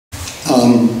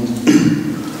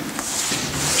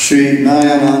Sri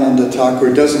Nayanananda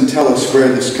Thakur doesn't tell us where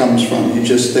this comes from. He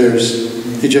just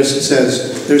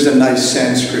says there's a nice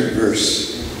Sanskrit verse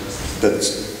that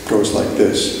goes like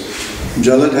this.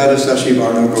 Jaladhara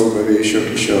Sashivarno Gopavesho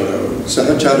Kishoro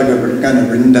Sahacharaga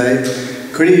Vrindai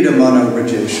Kridamana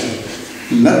Rajesha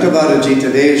Natavara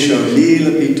Jitavesho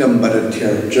Lila Pitam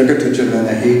Bharatya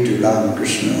Jagatajanana Hetu Ram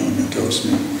Krishna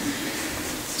Natosmi.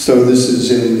 So this is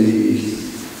in the,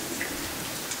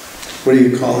 what do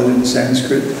you call it in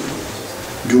Sanskrit?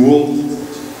 Dual?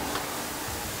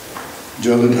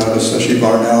 Jaladhara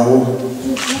Sashivarno.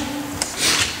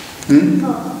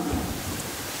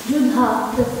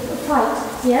 Yudha, the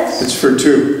fight, yes? It's for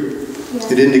two.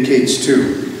 Yeah. It indicates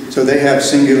two. So they have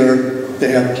singular,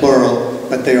 they have plural,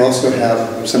 but they also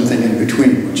have something in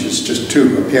between, which is just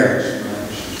two, a pair.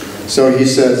 So he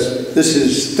says, this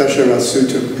is Dasharath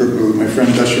Sutta Prabhu, my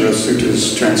friend Dasharath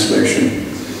Sutta's translation.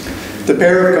 The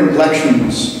pair of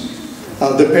complexions,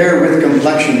 the pair with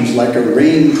complexions like a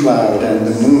rain cloud and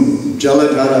the moon,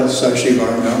 Jaladhara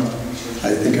Sashivarno.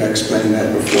 I think I explained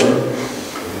that before.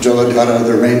 Jaladhara,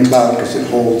 the rain cloud, because it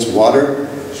holds water,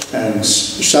 and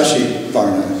Shashi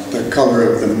Varna, the color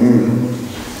of the moon.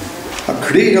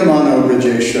 Kridamano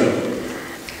Brajesha,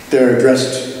 they're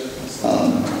dressed,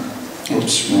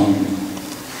 wrong.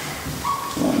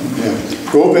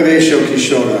 Gopavesho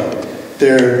Kishora,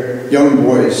 they're young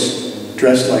boys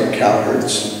dressed like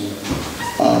cowherds.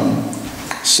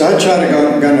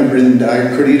 Sacharagana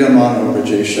Vrindai Kridamano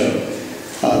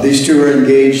Brajesha, these two are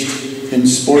engaged in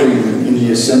sporting in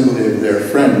the assembly of their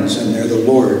friends, and they're the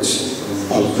lords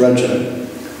of Braja.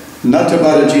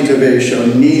 Natavada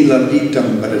Jitavesho Nila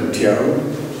Pitam Bharatyao.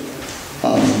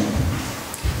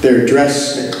 Their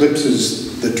dress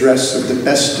eclipses the dress of the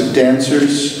best of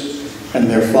dancers, and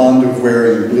they're fond of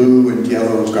wearing blue and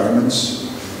yellow garments.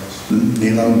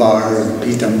 Nilambar and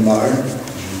Pitambar.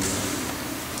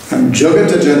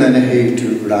 Jagatajanana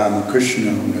Hetu Ram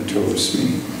Krishna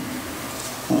Natosmi.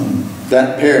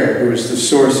 That pair, who is the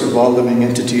source of all living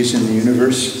entities in the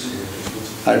universe,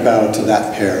 I bow to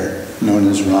that pair, known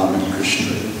as Ram and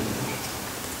Krishna.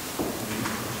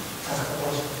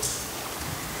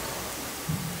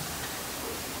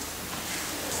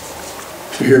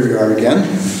 So here we are again,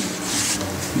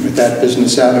 with that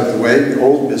business out of the way, the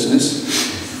old business.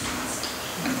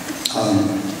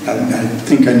 I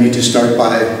think I need to start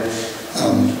by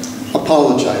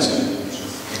apologizing.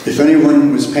 If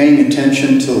anyone was paying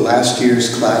attention to last year's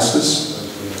classes,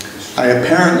 I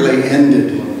apparently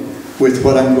ended with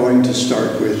what I'm going to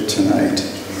start with tonight,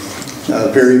 the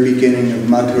very beginning of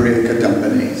Madhurya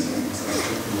Kadambini.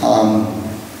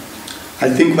 I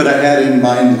think what I had in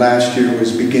mind last year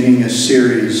was beginning a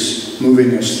series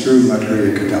moving us through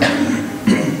Madhurya Kadambini.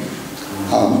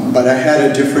 But I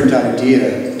had a different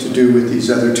idea to do with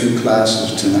these other two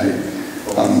classes tonight.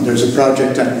 There's a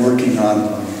project I'm working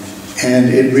on, and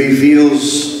it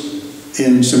reveals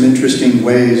in some interesting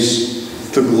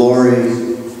ways the glory,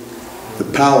 the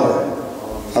power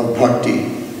of bhakti.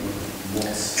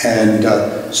 And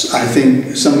I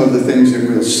think some of the things that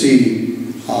we'll see,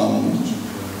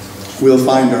 we'll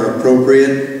find are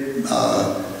appropriate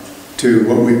to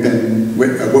what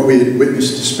we had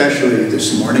witnessed, especially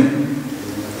this morning,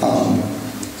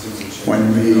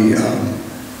 when we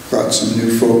brought some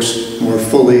new folks more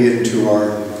fully into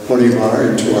our parivar,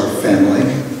 into our family.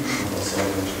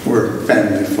 We're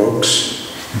family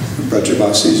folks.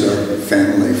 Brajavasis are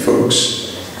family folks.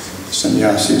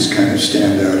 Sannyasis kind of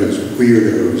stand out as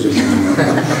weirdos.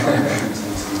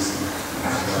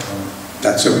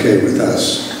 That's okay with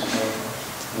us.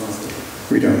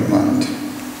 We don't mind.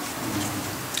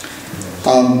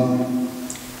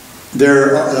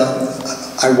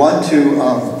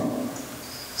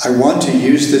 I want to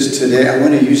use this today. I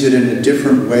want to use it in a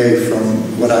different way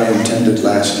from what I intended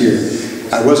last year.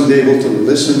 I wasn't able to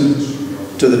listen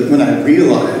to when I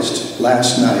realized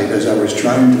last night as I was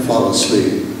trying to fall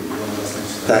asleep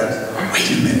that, wait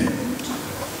a minute,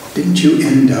 didn't you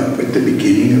end up at the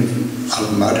beginning of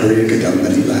Madhurya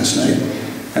Kadambini last night?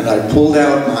 And I pulled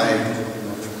out my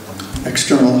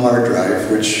external hard drive,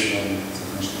 which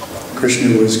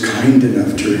Krishna was kind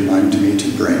enough to remind me to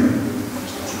bring.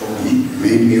 He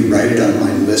made me write it on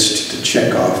my list to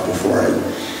check off before I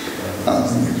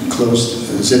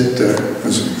zipped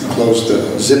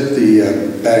the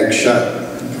bag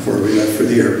shut before we left for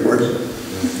the airport.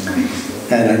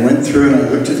 And I went through and I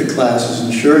looked at the classes,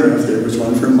 and sure enough, there was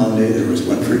one for Monday, there was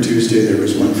one for Tuesday, there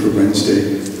was one for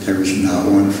Wednesday, there was not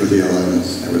one for the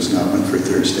 11th, there was not one for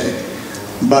Thursday.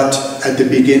 But at the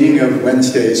beginning of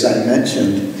Wednesdays, I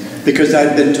mentioned, because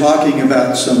I'd been talking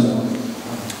about some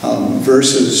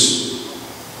verses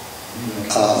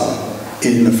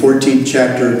in the 14th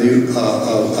chapter of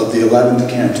the 11th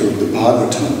canto of the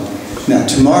Bhagavatam. Now,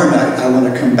 tomorrow night, I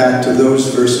want to come back to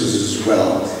those verses as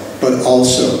well, but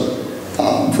also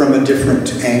from a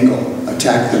different angle,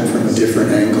 attack them from a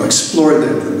different angle, explore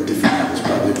them from a different angle is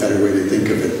probably a better way to think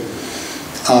of it.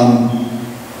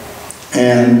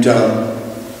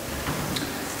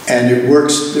 And it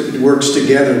works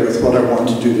together with what I want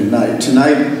to do tonight.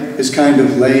 Tonight is kind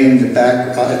of laying the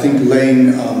back, I think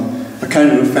laying a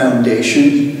kind of a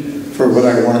foundation for what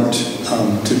I want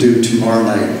to do tomorrow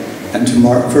night. And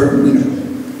tomorrow,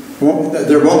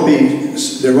 there won't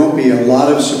be a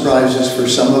lot of surprises for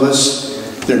some of us.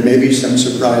 There may be some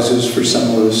surprises for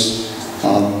some of us,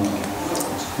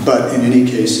 but in any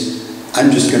case,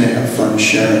 I'm just going to have fun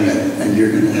sharing it, and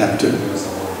you're going to have to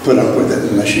put up with it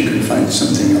unless you can find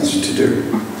something else to do.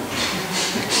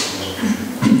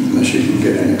 Unless you can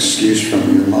get an excuse from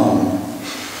your mom.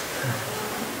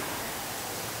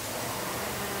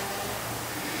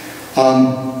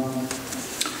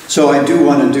 So I do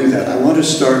want to do that. I want to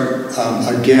start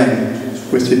again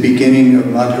with the beginning of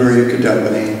Madhurya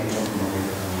Kadambini.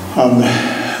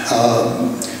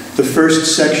 The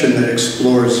first section that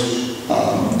explores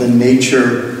the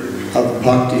nature of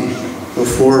bhakti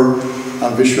before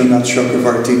Vishwanath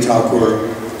Chakravarti Thakur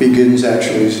begins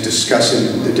actually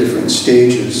discussing the different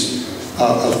stages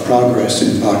of progress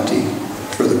in bhakti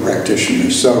for the practitioner.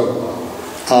 So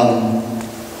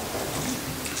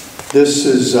this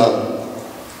is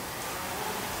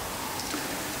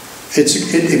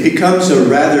it becomes a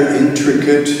rather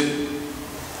intricate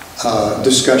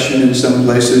discussion in some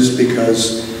places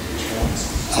because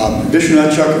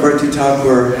Vishwanath Chakravarti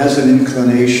Thakur has an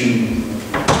inclination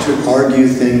to argue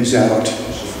things out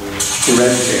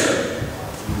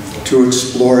threadbare, to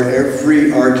explore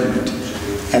every argument.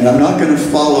 And I'm not going to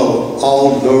follow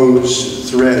all those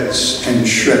threads and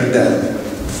shred them.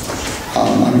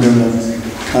 I'm going to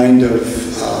kind of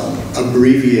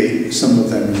abbreviate some of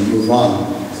them and move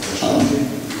on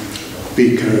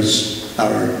because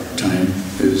our time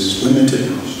is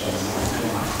limited.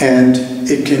 And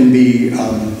it can be,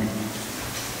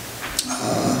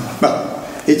 well,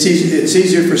 it's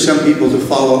easier for some people to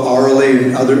follow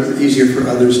orally and easier for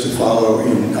others to follow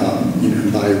in,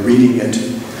 by reading it.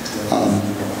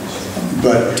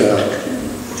 But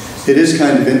it is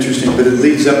kind of interesting, but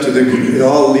it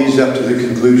all leads up to the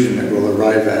conclusion that we'll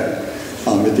arrive at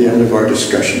the end of our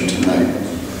discussion tonight.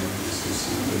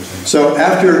 So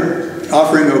after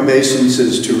offering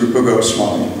obeisances to Rupa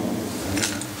Goswami,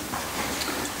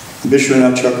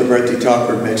 Vishwanath Chakravarti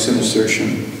Thakur makes an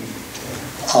assertion.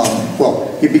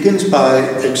 Well, he begins by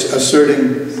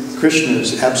asserting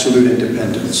Krishna's absolute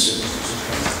independence.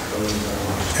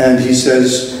 And he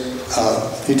says,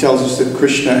 he tells us that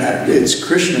it's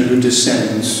Krishna who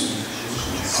descends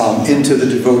into the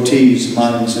devotees'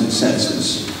 mind and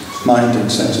senses.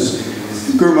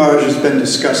 Guru Maharaj has been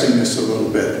discussing this a little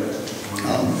bit.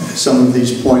 Some of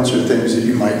these points are things that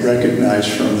you might recognize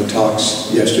from the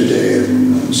talks yesterday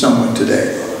and somewhat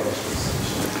today.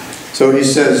 So he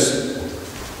says,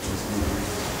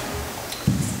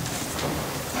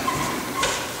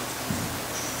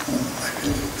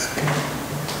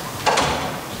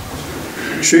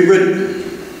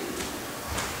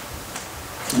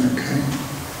 okay,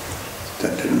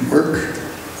 that didn't work.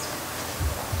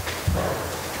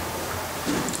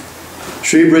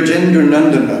 Sri Brajendra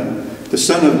Nandana, the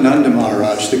son of Nanda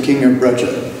Maharaj, the king of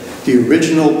Braja, the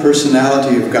original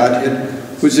personality of Godhead,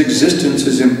 whose existence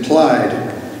is implied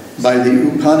by the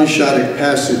Upanishadic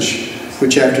passage,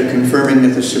 which after confirming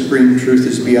that the supreme truth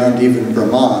is beyond even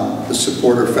Brahman, the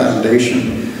support or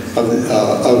foundation of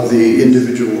the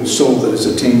individual soul that has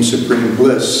attained supreme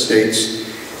bliss, states,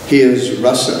 he is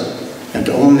Rasa, and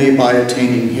only by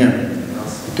attaining him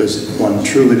does one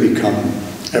truly become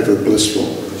ever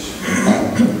blissful.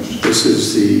 This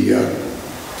is the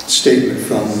statement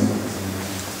from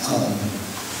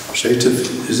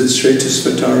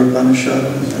Shvetasvatara Upanishad?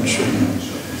 I'm not sure.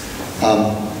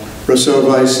 Raso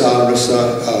vaisa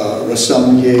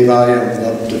rasam yevayam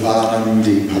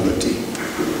labdvanandi bhavati.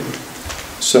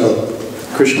 So,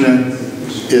 Krishna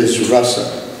is Rasa,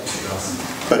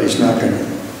 but he's not going to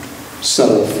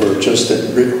settle for just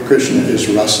that Krishna is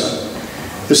Rasa.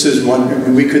 This is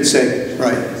one, we could say,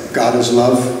 right, God is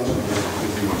love,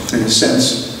 in a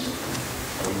sense.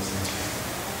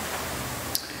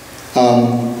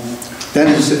 Then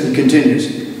he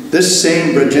continues, this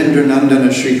same Brajendra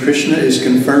Nandana Sri Krishna is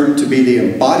confirmed to be the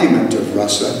embodiment of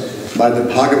Rasa by the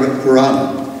Bhagavad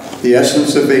Purana, the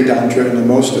essence of Vedanta and the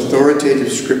most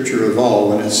authoritative scripture of all,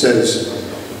 when it says,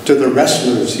 to the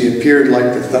wrestlers he appeared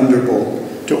like the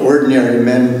thunderbolt, To ordinary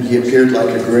men, he appeared like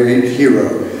a great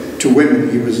hero. To women,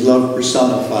 he was love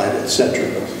personified, etc.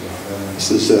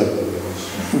 This is a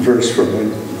verse from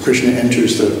when Krishna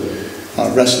enters the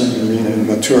wrestling arena in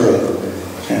Mathura,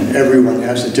 and everyone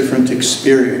has a different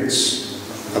experience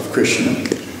of Krishna.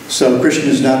 So Krishna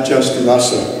is not just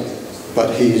Rasa,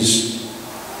 but he's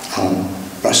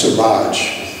Rasa Raj.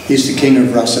 He's the king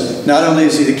of Rasa. Not only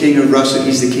is he the king of Rasa,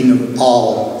 he's the king of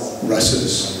all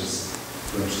Rasas.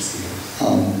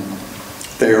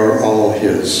 They are all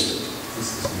his.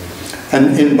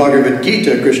 And in Bhagavad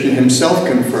Gita, Krishna himself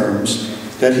confirms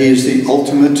that he is the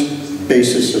ultimate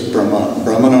basis of Brahman.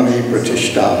 Brahmanohi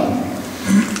Pratishtham.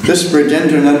 This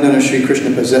Brajendranandana Sri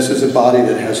Krishna possesses a body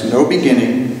that has no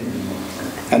beginning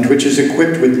and which is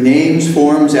equipped with names,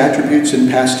 forms, attributes, and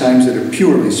pastimes that are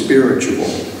purely spiritual.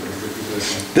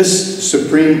 This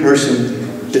Supreme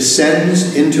Person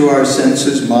descends into our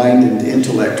senses, mind, and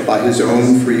intellect by his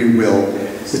own free will,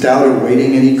 without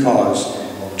awaiting any cause,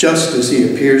 just as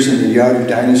he appears in the Yadu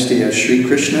dynasty as Sri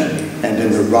Krishna and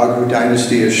in the Raghu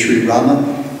dynasty as Sri Rama,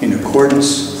 in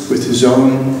accordance with his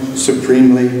own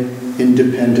supremely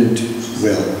independent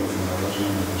will.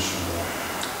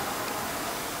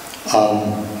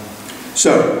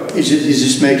 So, he's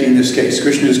just making this case.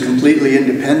 Krishna is completely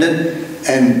independent,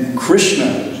 and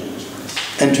Krishna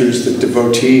enters the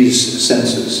devotee's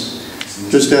senses.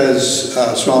 Just as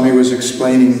Swami was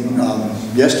explaining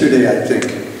yesterday, I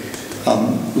think,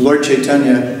 Lord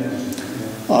Chaitanya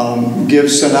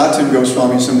gives Sanatana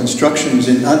Goswami some instructions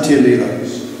in Antya-lila.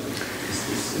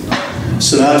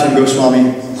 Sanatana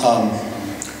Goswami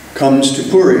comes to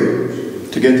Puri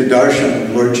to get the darshan of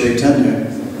Lord Chaitanya,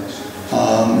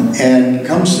 and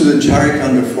comes to the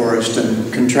Charikanda forest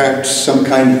and contracts some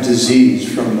kind of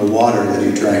disease from the water that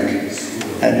he drank.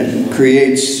 And it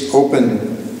creates open,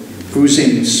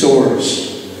 oozing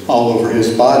sores all over his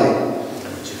body.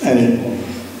 And it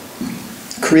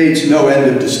creates no end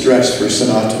of distress for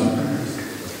Sanatana,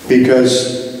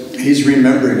 because he's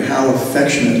remembering how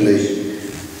affectionately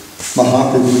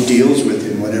Mahaprabhu deals with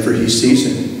him whenever he sees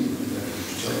him.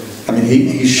 I mean,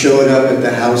 he showed up at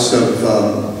the house of,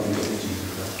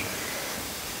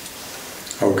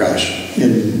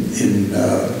 in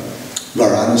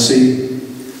Varanasi.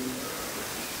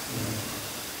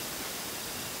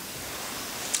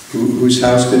 Whose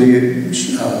house did he,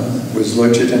 was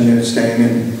Lord Chaitanya staying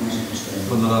in?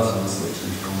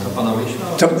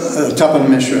 Tapan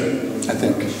Mishra, I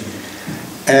think.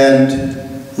 And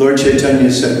Lord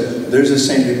Chaitanya said, there's a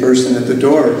saintly person at the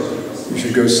door, you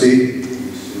should go see.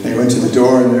 And he went to the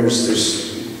door, and there's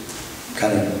this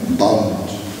kind of bum,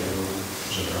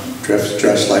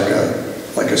 dressed like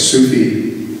a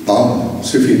Sufi bum,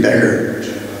 Sufi beggar,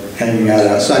 hanging out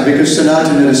outside, because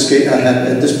Sanatana had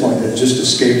at this point had just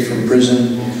escaped from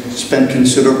prison, spent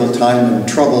considerable time in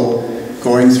trouble,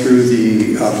 going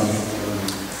through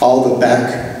all the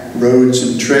back roads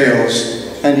and trails,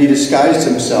 and he disguised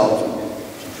himself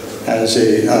as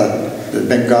the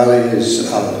Bengali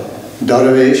is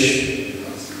Daravesh.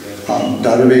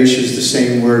 Daravesh is the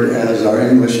same word as our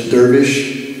English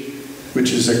dervish,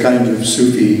 which is a kind of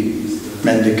Sufi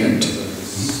mendicant,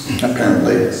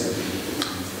 apparently.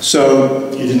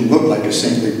 So he didn't look like a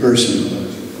saintly person,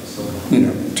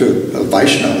 to a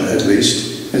Vaishnava at least.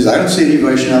 Because I don't see any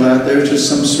Vaishnava out there, just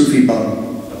some Sufi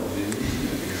bum.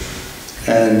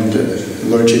 And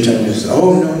Lord Chaitanya says,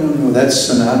 oh, no, that's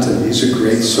Sanatana. He's a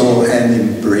great soul, and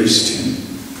embraced him.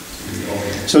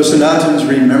 So Sanatana's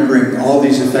remembering all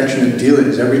these affectionate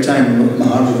dealings. Every time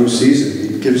Mahaprabhu sees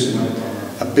him, he gives him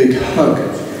a big hug.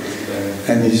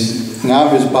 And now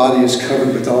his body is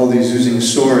covered with all these oozing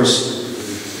sores.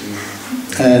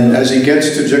 And as he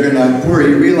gets to Jagannath Puri,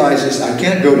 he realizes, I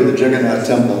can't go to the Jagannath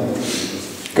temple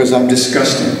because I'm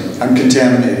disgusting. I'm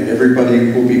contaminated.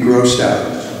 Everybody will be grossed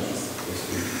out.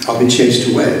 I'll be chased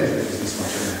away.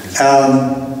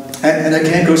 And I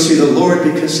can't go see the Lord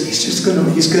because he's going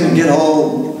to get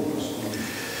all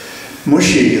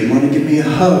mushy and want to give me a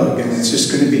hug, and it's just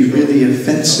going to be really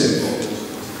offensive.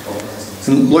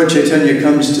 And Lord Chaitanya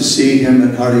comes to see him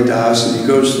in Haridas, and he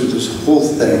goes through this whole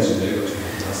thing.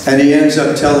 And he ends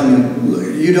up telling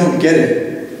him, you don't get it.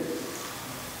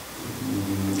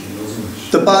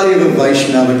 The body of a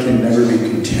Vaishnava can never be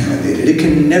contaminated. It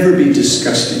can never be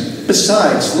disgusting.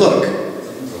 Besides, look,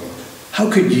 how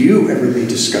could you ever be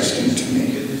disgusting to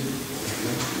me?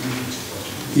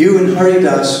 You and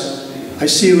Haridas, I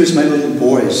see you as my little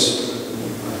boys.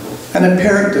 And a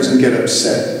parent doesn't get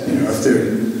upset, if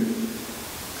their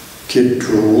kid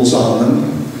drools on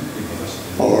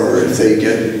them, or if they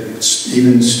get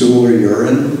even stool or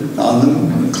urine on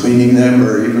them, cleaning them,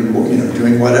 or even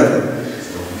doing whatever.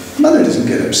 Mother doesn't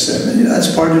get upset. You know,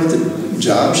 that's part of the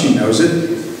job. She knows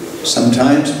it.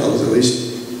 Sometimes, well, at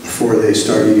least before they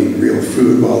start eating real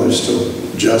food, while they're still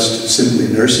just simply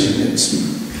nursing, it's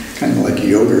kind of like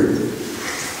yogurt.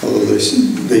 Although they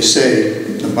say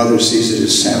the mother sees it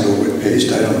as sandalwood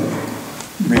paste. I don't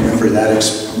remember that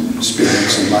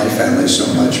experience in my family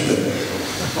so much,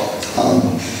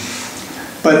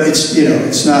 but it's, you know,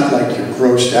 it's not like you're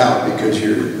grossed out because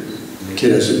your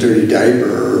kid has a dirty diaper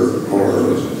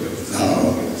or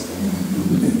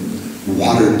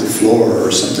watered the floor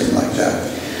or something like that.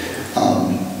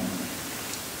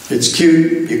 It's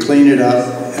cute, you clean it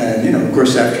up, and, you know, of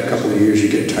course after a couple of years you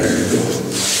get tired of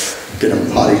it, get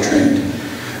them potty trained.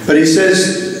 But he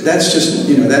says that's just,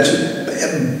 you know,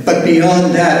 but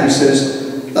beyond that, he says,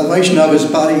 a Vaishnava's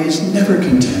body is never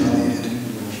contaminated.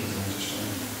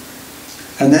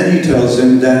 And then he tells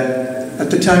him that at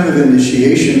the time of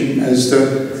initiation, as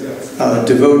the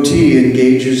devotee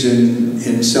engages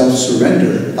in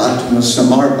self-surrender, Atma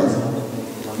Samarpana,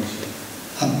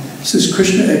 he says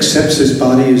Krishna accepts his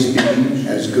body as being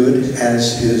as good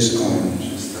as his own.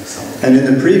 And in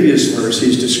the previous verse,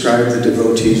 he's described the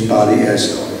devotee's body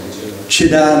as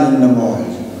Chidanandamoy,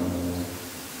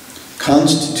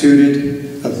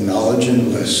 constituted of knowledge and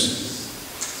bliss.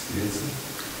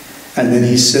 And then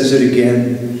he says it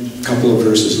again a couple of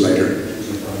verses later.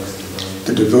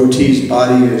 The devotee's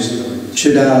body is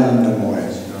Chidanandamoy.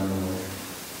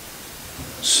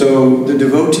 So the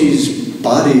devotees'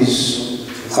 bodies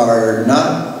are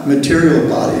not material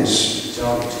bodies.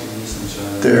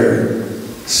 They're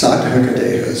sadhaka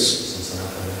dehas.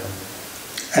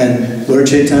 And Lord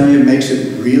Chaitanya makes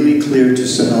it really clear to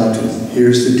Sanatana,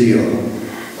 here's the deal.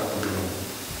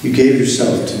 You gave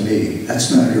yourself to me.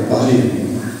 That's not your body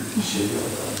anymore.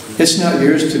 It's not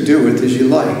yours to do with as you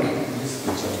like.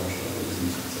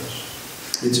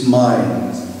 It's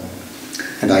mine.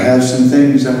 And I have some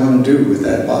things I want to do with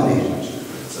that body.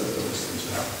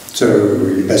 So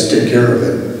you best take care of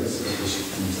it.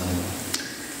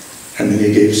 And then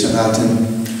he gave Sanatana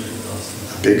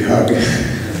a big hug.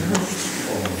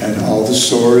 And all the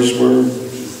sores were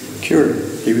cured.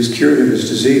 He was cured of his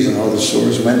disease and all the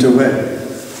sores went away.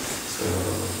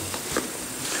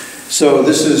 So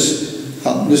this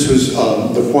was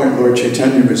the point Lord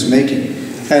Chaitanya was making.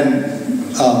 And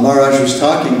Maharaj was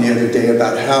talking the other day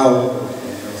about how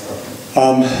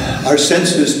our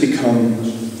senses become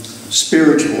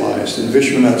spiritualized. And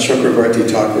Vishwanath Chakravarti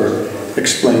Thakur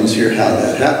explains here how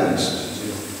that happens.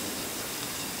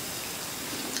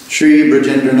 Sri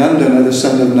Brajendranandana, the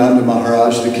son of Nanda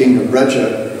Maharaj, the king of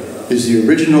Braja, is the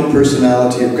original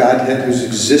personality of Godhead whose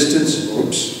existence,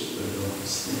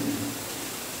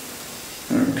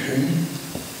 okay,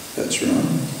 that's wrong.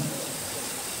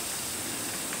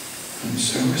 And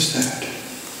so is that.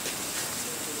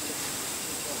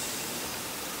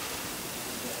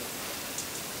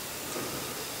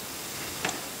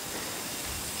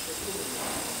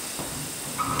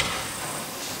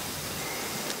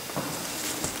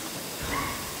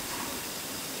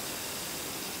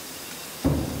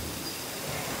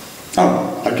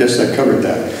 Oh, I guess I covered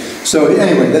that. So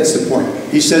anyway, that's the point.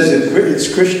 He says that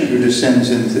it's Krishna who descends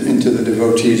into the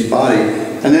devotee's body,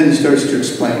 and then he starts to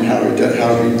explain how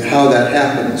that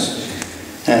happens.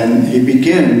 And he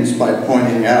begins by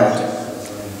pointing out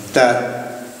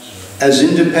that as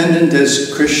independent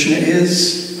as Krishna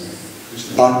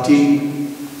is, Bhakti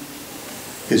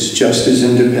is just as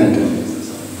independent.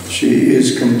 She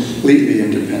is completely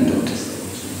independent.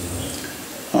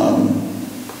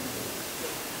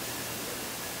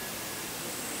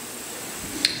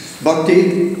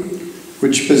 Bhakti,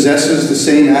 which possesses the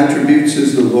same attributes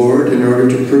as the Lord in order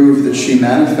to prove that she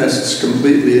manifests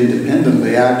completely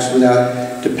independently, acts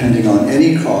without depending on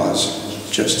any cause,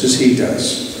 just as he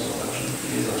does.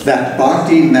 That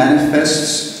Bhakti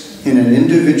manifests in an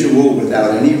individual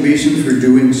without any reason for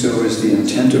doing so is the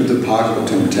intent of the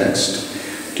Bhagavatam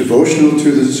text. Devotional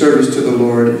to the service to the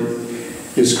Lord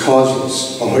is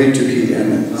causeless, ahoituki,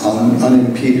 and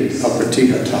unimpeded,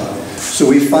 apratihata. So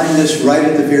we find this right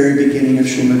at the very beginning of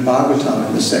Srimad Bhagavatam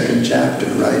in the 2nd chapter,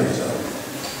 right?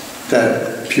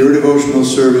 That pure devotional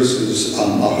service is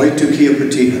ahoituki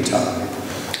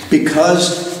apratihata.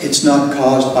 Because it's not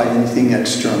caused by anything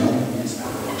external,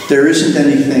 there isn't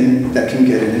anything that can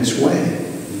get in its way.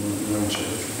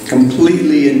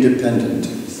 Completely independent.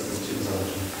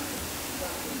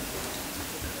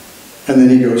 And then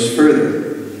he goes further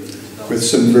with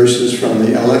some verses from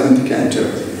the 11th canto.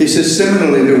 He says,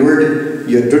 similarly, the word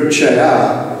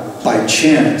yadruchaya, by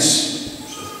chance,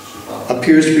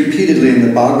 appears repeatedly in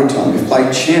the Bhagavatam. If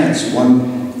by chance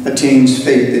one attains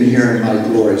faith in hearing my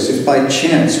glories, if by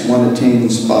chance one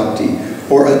attains bhakti,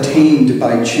 or attained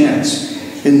by chance.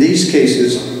 In these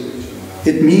cases,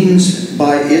 it means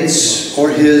by its or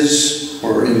his,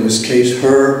 or in this case,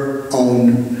 her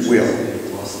own will.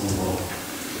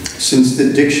 Since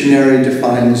the dictionary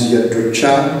defines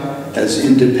yadrucha as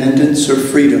independence or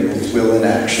freedom of will and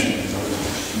action.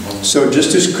 So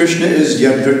just as Krishna is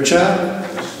yadrucha,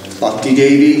 Bhakti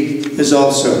Devi is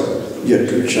also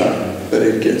yadrucha, but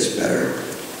it gets better.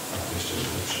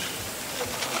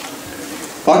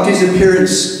 Bhakti's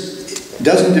appearance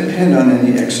doesn't depend on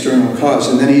any external cause.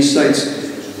 And then he cites,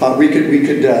 we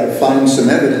could find some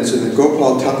evidence in the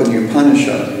Gopal Tapani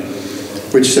Upanishad,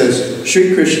 which says,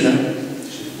 Sri Krishna,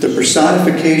 the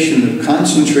personification of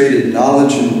concentrated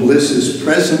knowledge and bliss, is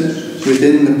present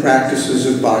within the practices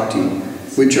of bhakti,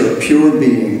 which are pure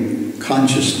being,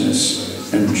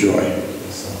 consciousness, and joy.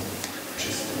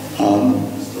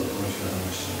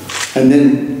 And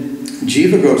then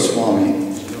Jiva Goswami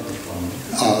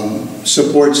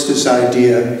supports this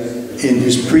idea in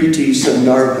his Priti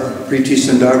Sandarbha. Priti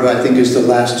Sandarbha, I think, is the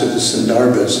last of the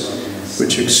Sandarbhas,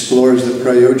 which explores the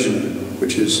Prayojana,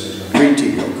 which is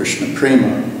Priti, or Krishna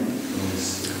Prema.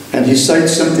 And he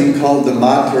cites something called the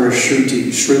Mathura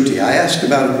Shruti. I asked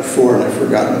about it before and I've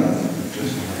forgotten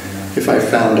if I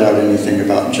found out anything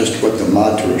about just what the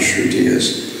Mathura Shruti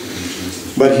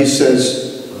is. But he says,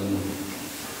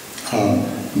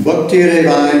 Bhakti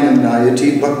Revainam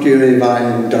Nayati, Bhakti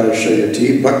Revainam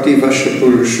Darshayati, Bhakti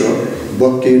Vashapurusha,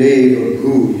 Bhakti Reva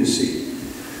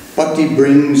Bhuyasi. Bhakti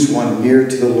brings one near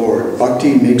to the Lord.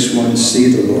 Bhakti makes one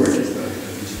see the Lord.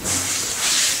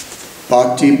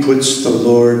 Bhakti puts the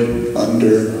Lord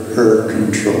under her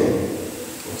control.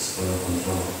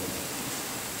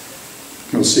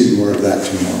 We'll see more of that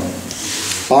tomorrow.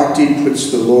 Bhakti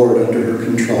puts the Lord under her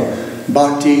control.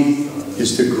 Bhakti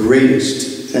is the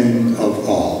greatest thing of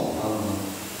all.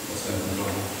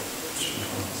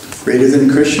 Greater than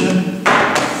Krishna?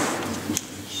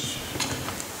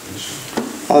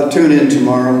 I'll tune in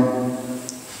tomorrow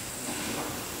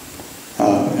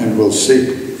and we'll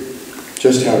see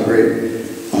just how great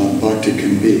bhakti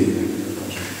can be.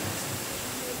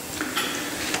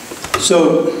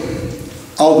 So,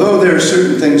 although there are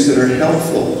certain things that are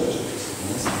helpful,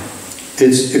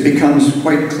 it becomes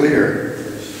quite clear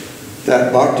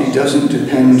that bhakti doesn't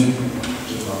depend,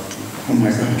 oh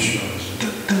my gosh,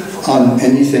 on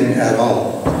anything at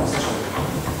all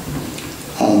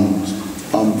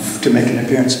to make an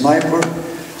appearance.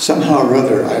 Somehow or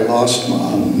other, I lost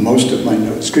most of my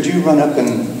notes. Could you run up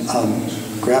and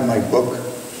grab my book?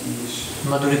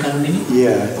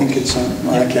 Yeah, I think it's on,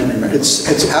 I can't remember.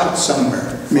 It's out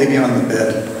somewhere, maybe on the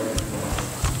bed.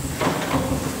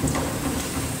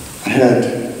 I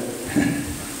had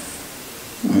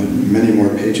many more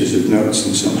pages of notes,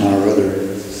 and somehow or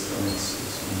other,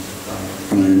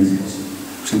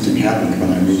 something happened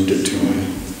when I moved it to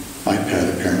my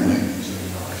iPad apparently,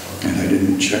 and I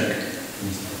didn't check.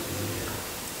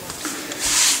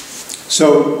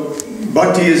 So,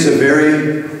 bhakti is a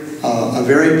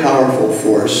very powerful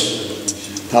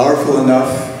force, powerful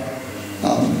enough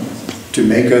to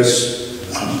make us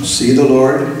see the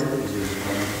Lord,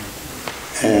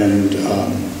 and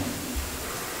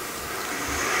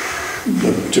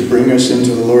to bring us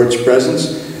into the Lord's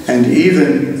presence, and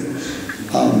even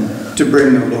to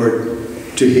bring the Lord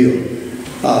to heal.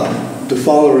 The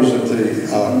followers of the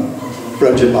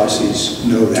Brajavasis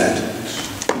know that.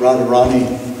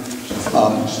 Radharani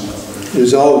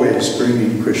is always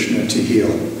bringing Krishna to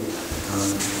heal.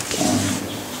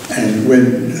 And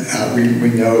when we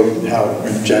know how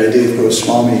when Jayadev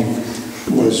Goswami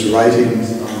was writing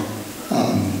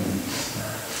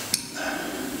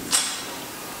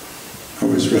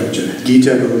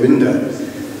Gita Govinda,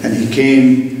 and he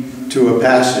came to a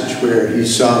passage where he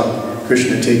saw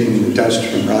Krishna taking the dust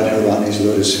from Radharani's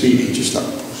lotus feet, he just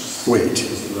thought, wait,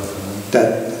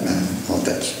 that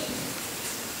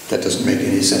doesn't make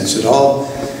any sense at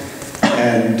all,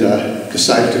 and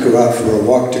decided to go out for a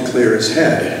walk to clear his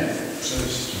head.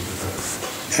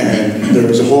 And there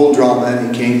was a whole drama,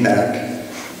 and he came back.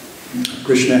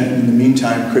 Krishna, in the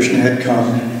meantime, Krishna had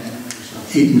come,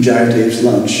 eaten Jayadev's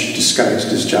lunch,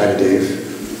 disguised as Jayadev,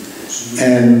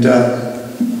 and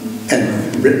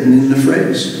written in the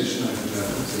phrase.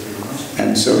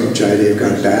 And so Jayadev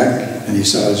got back, and he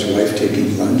saw his wife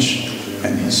taking lunch,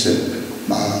 and he said,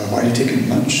 why are you taking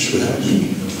lunch without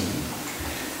me?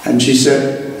 And she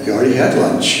said, you already had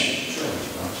lunch.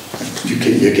 You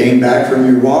came back from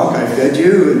your walk, I fed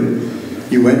you,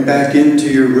 and you went back into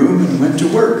your room and went to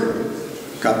work.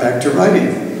 Got back to writing.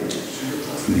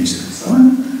 And he said, what?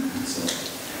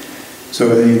 So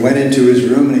then he went into his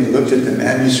room and he looked at the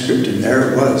manuscript, and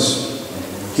there it was.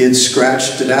 He had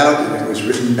scratched it out and it was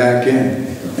written back in.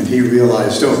 And he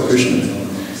realized, oh, Krishna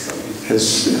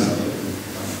has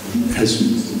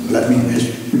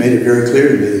made it very clear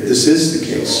to me that this is the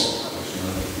case.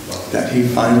 That he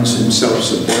finds himself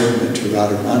subordinate to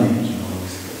Radharani.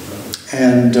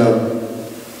 And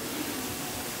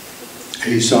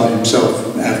he saw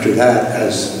himself after that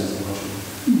as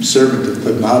servant of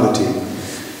Padmavati.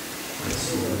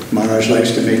 Maharaj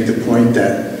likes to make the point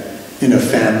that in a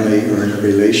family or in a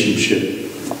relationship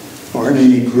or in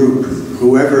any group,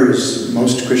 whoever is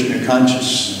most Krishna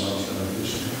conscious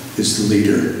is the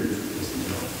leader.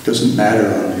 Doesn't matter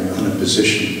on a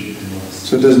position.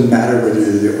 So it doesn't matter whether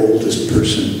you're the oldest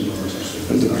person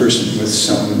or the person with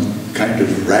some kind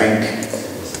of rank,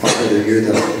 or whether you're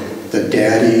the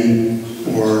daddy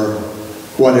or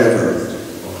whatever.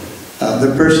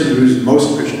 The person who's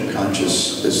most Krishna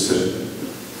conscious is,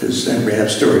 and we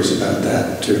have stories about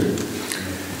that too.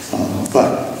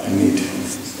 But I need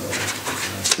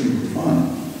to move on.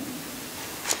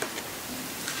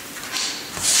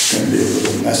 It's going to be a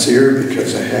little messier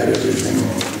because I had everything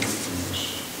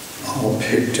all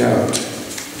picked out.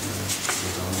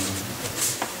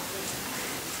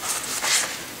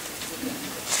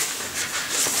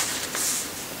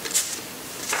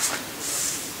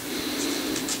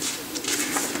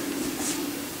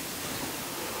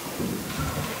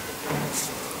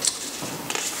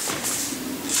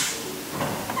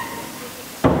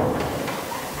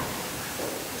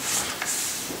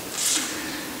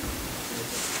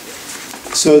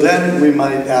 So then we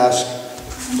might ask,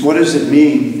 what does it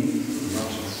mean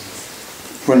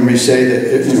when we say that,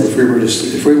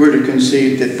 if we were to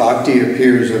concede that bhakti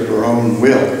appears of her own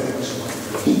will,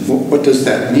 what does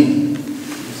that mean?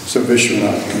 So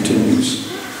Vishwanath continues.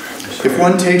 If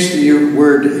one takes the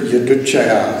word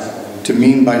yaduchaya to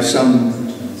mean by some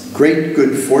great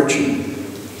good fortune,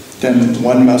 then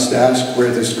one must ask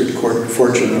where this good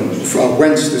fortune,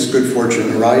 whence this good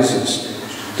fortune arises.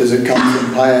 Does it come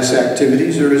from pious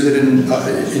activities, or is it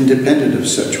independent of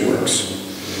such works?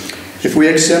 If we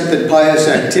accept that pious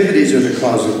activities are the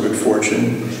cause of good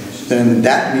fortune, then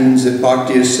that means that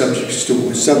bhakti is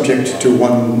subject to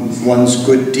one's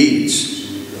good deeds,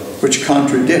 which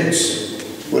contradicts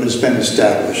what has been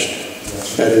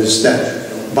established. That is,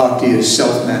 that bhakti is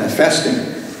self-manifesting.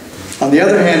 On the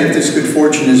other hand, if this good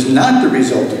fortune is not the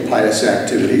result of pious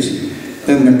activities,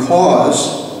 then the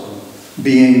cause,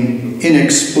 being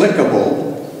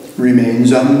inexplicable,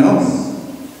 remains unknown.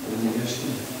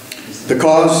 If the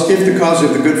cause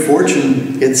of the good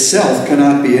fortune itself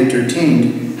cannot be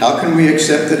entertained, how can we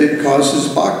accept that it causes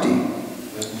bhakti?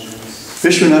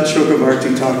 Vishwanath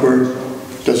Chakravarti Thakur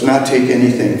does not take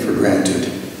anything for granted.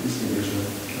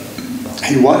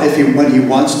 When he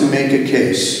wants to make a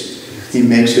case, he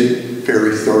makes it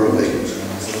very thoroughly.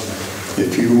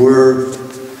 If you were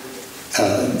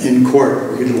in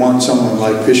court, you'd want someone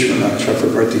like Vishwanath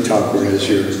Chakravarti Thakur as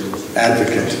your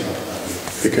advocate,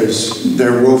 because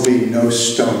there will be no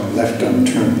stone left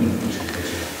unturned.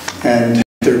 And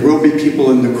there will be people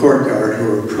in the courtyard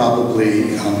who are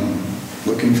probably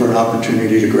looking for an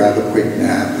opportunity to grab a quick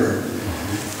nap or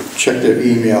check their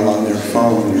email on their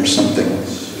phone or something.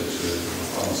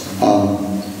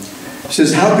 He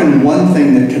says, how can one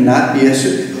thing that cannot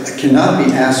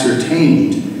be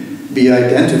ascertained be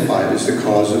identified as the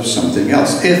cause of something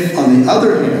else? If, on the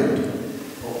other hand,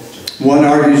 one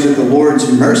argues that the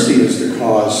Lord's mercy is the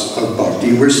cause of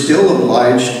bhakti, we're still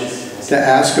obliged to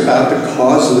ask about the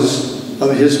causes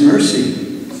of his mercy.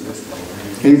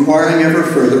 Inquiring ever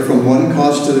further from one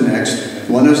cause to the next,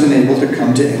 one is unable to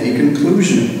come to any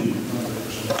conclusion.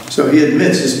 So he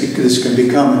admits this can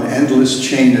become an endless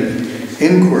chain of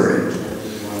inquiry.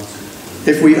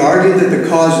 If we argue that the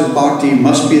cause of bhakti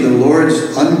must be the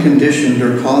Lord's unconditioned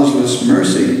or causeless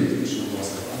mercy,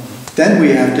 then we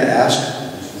have to ask,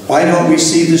 why don't we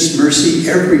see this mercy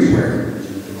everywhere?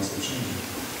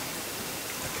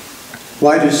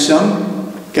 Why do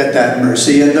some get that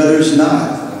mercy and others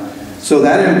not? So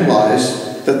that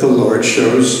implies that the Lord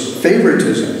shows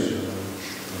favoritism.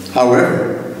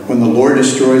 However, when the Lord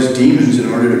destroys demons in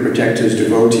order to protect his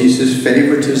devotees, his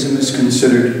favoritism is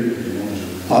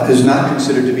not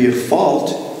considered to be a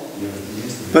fault,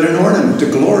 but an ornament, a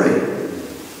glory.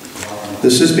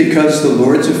 This is because the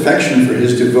Lord's affection for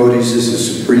his devotees is a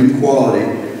supreme quality,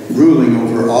 ruling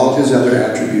over all his other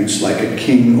attributes like a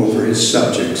king over his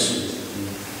subjects.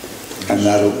 And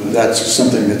that's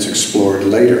something that's explored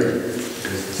later.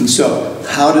 And so,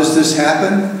 how does this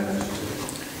happen?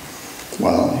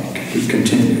 Well, he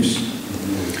continues.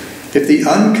 If the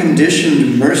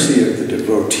unconditioned mercy of the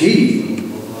devotee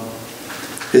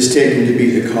is taken to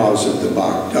be the cause of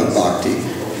bhakti,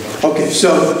 Okay,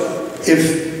 so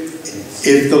if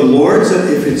it's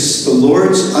the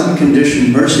Lord's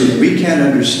unconditioned mercy, and we can't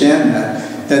understand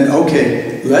that, then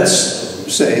okay, let's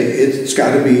say it's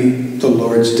got to be the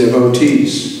Lord's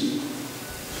devotees.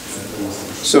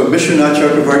 So Vishwanath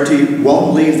Chakravarti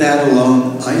won't leave that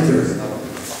alone either.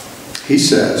 He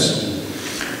says,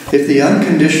 if the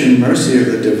unconditioned mercy of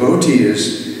the devotee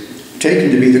is taken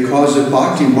to be the cause of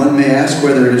bhakti, one may ask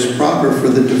whether it is proper for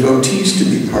the devotees to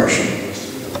be partial.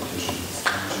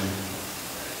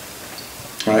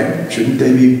 Right? Shouldn't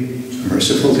they be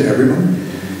merciful to everyone?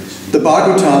 The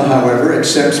Bhagavatam, however,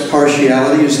 accepts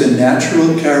partiality as the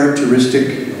natural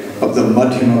characteristic of the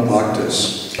Madhyama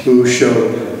Bhaktas, who show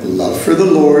love for the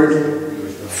Lord,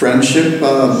 friendship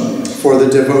for the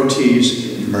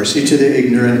devotees, mercy to the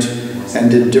ignorant,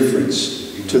 and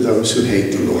indifference to those who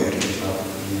hate the Lord.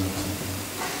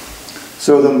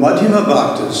 So the Madhyama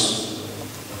Bhaktas,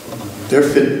 they're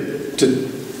fit to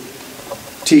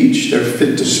teach, they're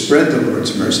fit to spread the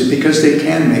Lord's mercy because they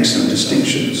can make some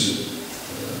distinctions.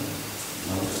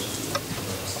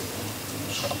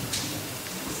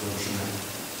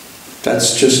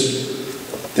 That's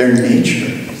just their nature.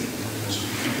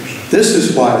 This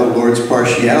is why the Lord's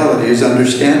partiality is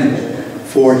understandable,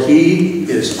 for He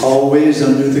is always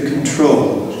under the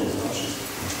control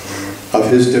of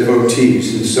His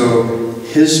devotees, and so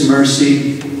His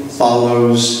mercy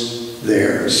follows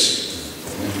theirs.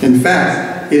 In fact,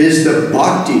 it is the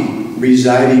bhakti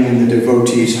residing in the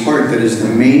devotee's heart that is the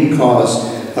main cause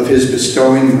of His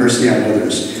bestowing mercy on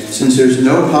others, since there's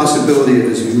no possibility of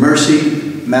His mercy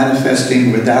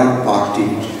manifesting without bhakti.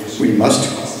 We must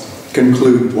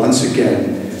conclude once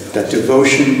again that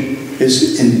devotion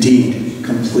is indeed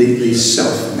completely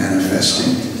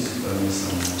self-manifesting.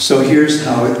 So here's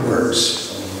how it works.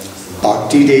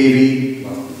 Bhakti Devi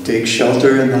takes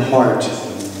shelter in the heart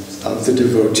of the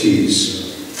devotees.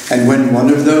 And when one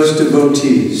of those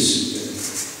devotees,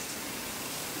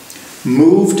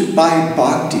 moved by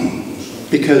bhakti,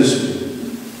 because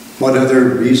what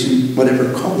other reason, what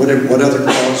other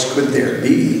cause could there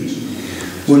be?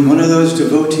 When one of those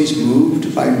devotees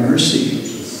moved by mercy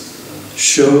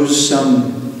shows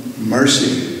some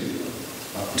mercy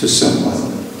to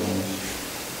someone,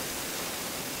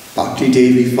 Bhakti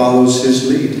Devi follows his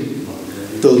lead.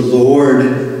 The Lord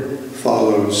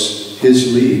follows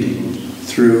his lead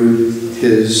through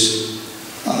his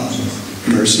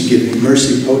mercy-giving,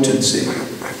 mercy potency.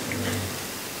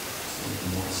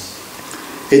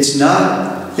 It's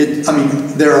not, I mean,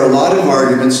 there are a lot of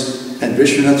arguments, and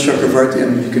Vishwanath Chakravarti, I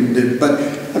mean, you can, but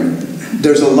I mean,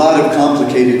 there's a lot of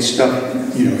complicated stuff,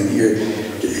 you know, in here.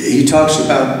 He talks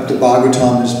about the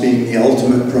Bhagavatam as being the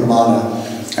ultimate pramana,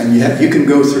 and you can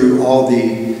go through all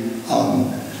the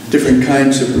different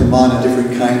kinds of pramana,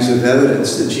 different kinds of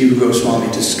evidence that Jiva Goswami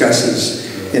discusses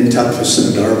in Tattva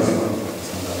Sandarbha.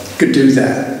 Could do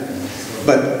that,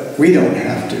 but we don't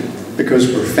have to, because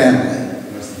we're family,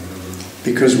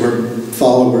 because we're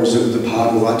followers of the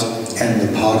Bhagavat and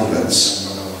the Bhagavats.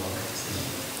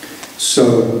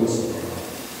 So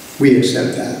we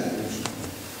accept that.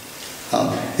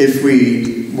 If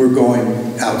we were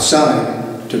going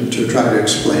outside to try to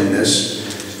explain this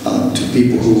to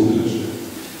people who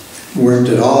weren't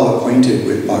at all acquainted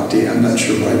with bhakti, I'm not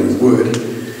sure why we would,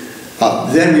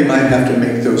 then we might have to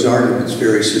make those arguments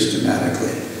very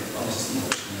systematically.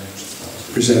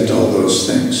 Present all those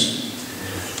things.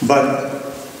 But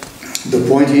the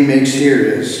point he makes here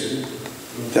is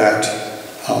that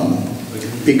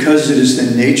because it is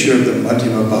the nature of the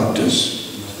Madhyama Bhaktas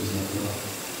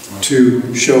to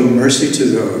show mercy to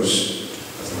those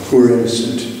who are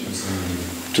innocent,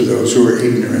 to those who are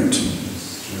ignorant,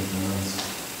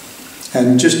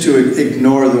 and just to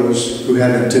ignore those who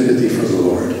have antipathy for the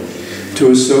Lord, to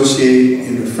associate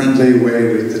in a friendly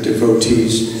way with the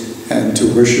devotees and to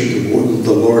worship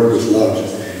the Lord with love,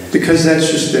 because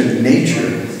that's just their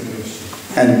nature,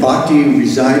 and bhakti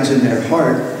resides in their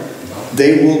heart,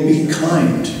 they will be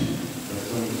kind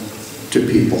to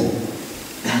people.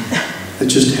 It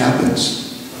just happens.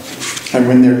 And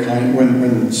when they're kind,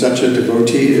 when such a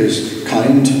devotee is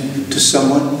kind to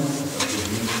someone,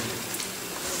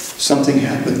 something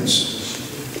happens.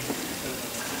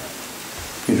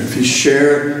 You know, if you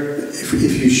share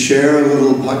a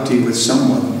little bhakti with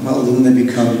someone, well, then they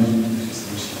become,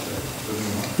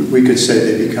 we could say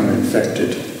they become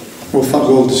infected.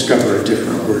 We'll discover a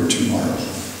different word tomorrow.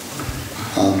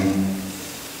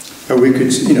 But we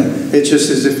could, you know, it's just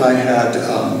as if I had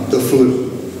the flu.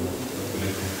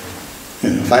 You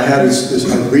know, if I had and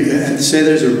say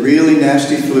there's a really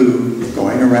nasty flu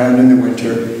going around in the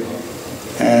winter,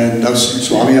 and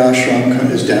Swami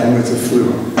Ashram is down with the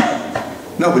flu.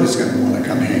 nobody's going to want to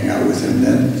come hang out with him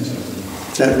then.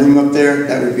 That room up there,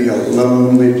 that would be a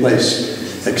lonely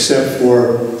place, except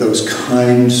for those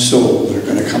kind souls that are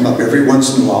going to come up every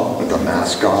once in a while with a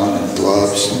mask on and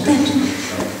gloves and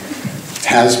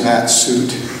hazmat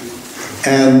suit,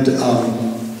 and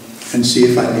see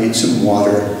if I need some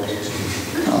water.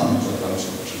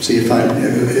 See if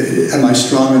am I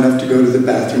strong enough to go to the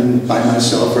bathroom by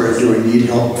myself, or do I need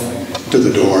help to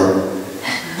the door,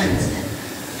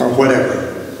 or whatever.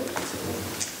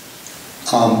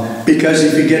 Because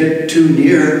if you get too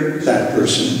near that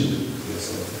person,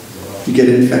 you get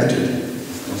infected.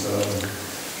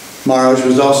 Maharaj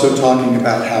was also talking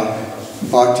about how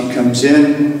bhakti comes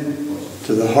in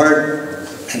to the heart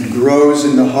and grows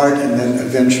in the heart and then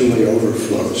eventually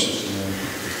overflows.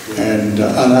 And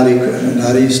Anadi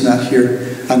is not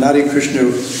here. Anadi Krishna,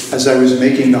 as I was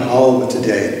making the halwa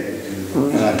today,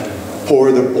 and I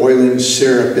pour the boiling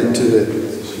syrup into the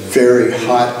very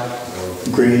hot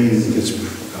grain that's,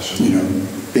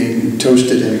 being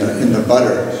toasted in the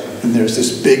butter, and there's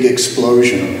this big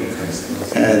explosion.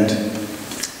 And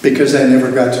because I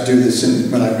never got to do this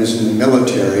when I was in the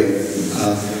military,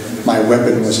 my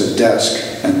weapon was a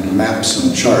desk and maps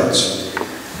and charts.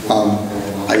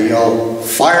 I yelled,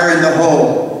 "Fire in the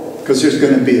hole!" because there's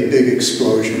going to be a big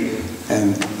explosion,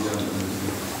 and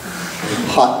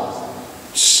hot,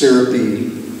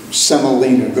 syrupy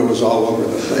semolina goes all over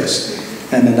the place.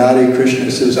 And Anadi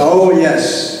Krishna says, "Oh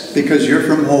yes, because you're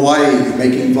from Hawaii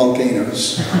making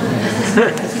volcanoes."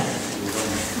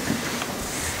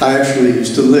 I actually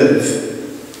used to live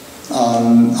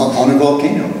on a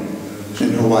volcano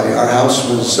in Hawaii. Our house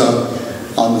was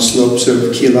on the slopes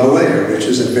of Kilauea, which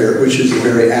is a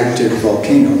very active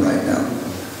volcano right now.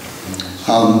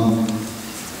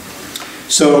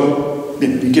 So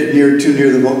you get too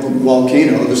near the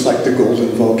volcano, just like the golden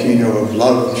volcano of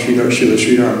love, Srila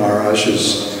Sridhar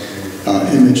Maharaj's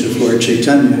image of Lord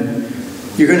Chaitanya,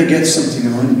 you're going to get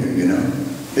something on you.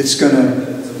 It's going to.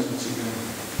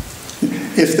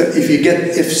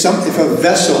 If a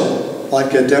vessel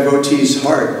like a devotee's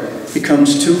heart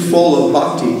becomes too full of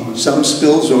bhakti, some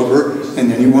spills over,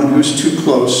 and anyone who's too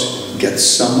close gets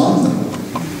some on them.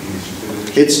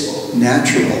 It's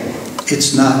natural.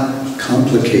 It's not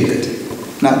complicated.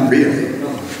 Not really.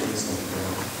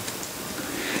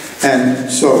 And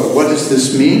so, what does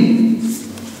this mean?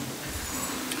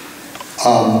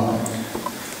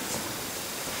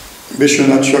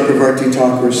 Vishwanath Chakravarti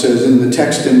Thakur says in the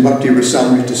text in Bhakti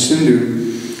Rasamrita Sindhu,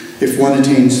 if one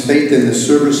attains faith in the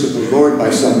service of the Lord by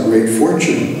some great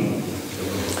fortune,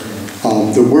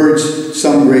 the words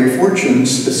 "some great fortune"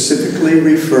 specifically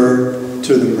refer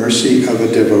to the mercy of a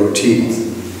devotee.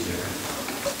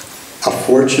 A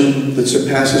fortune that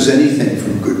surpasses anything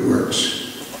from good works.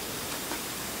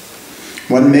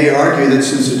 One may argue that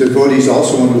since the devotee is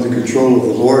also under the control of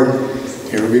the Lord,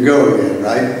 here we go again,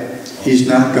 right? He's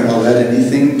not going to let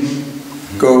anything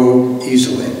go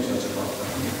easily.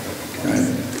 Right?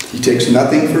 He takes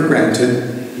nothing for granted.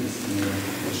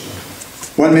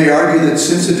 One may argue that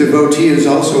since a devotee is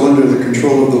also under the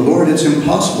control of the Lord, it's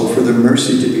impossible for the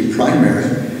mercy to be primary.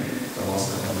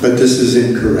 But this is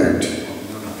incorrect.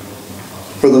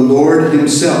 For the Lord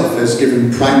himself has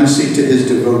given primacy to his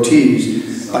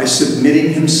devotees by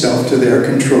submitting himself to their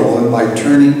control and by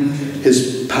turning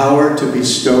his power to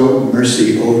bestow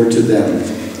mercy over to them.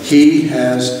 He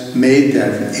has made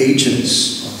them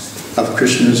agents of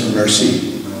Krishna's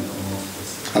mercy,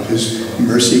 of his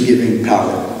mercy-giving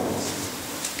power.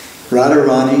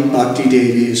 Radharani Bhakti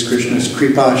Devi is Krishna's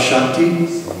Kripa Shakti,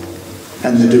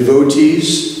 and the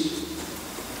devotees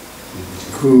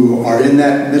who are in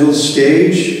that middle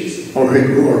stage, or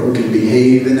who can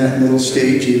behave in that middle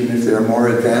stage, even if they're more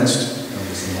advanced,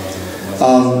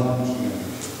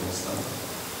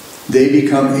 they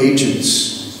become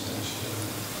agents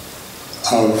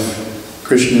of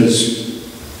Krishna's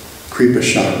Kripa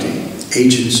Shakti,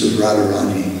 agents of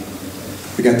Radharani.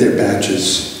 We got their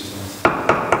badges.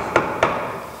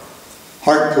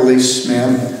 Heart police,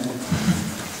 ma'am.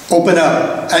 Open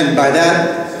up. And by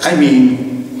that, I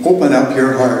mean, open up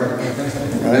your heart.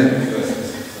 Right?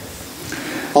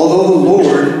 Although the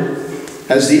Lord,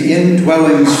 as the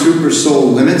indwelling super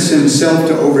soul, limits himself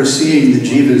to overseeing the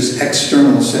jiva's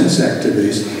external sense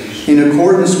activities, in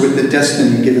accordance with the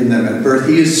destiny given them at birth,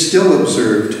 he is still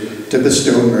observed to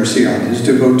bestow mercy on his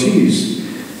devotees.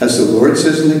 As the Lord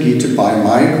says in the Gita, by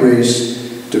my grace,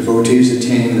 devotees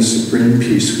attain the supreme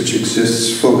peace which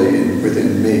exists fully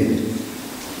within me.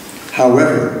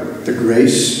 However, the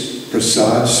grace,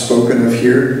 prasad, spoken of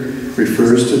here,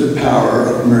 refers to the power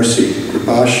of mercy,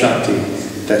 Kripa Shakti,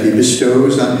 that he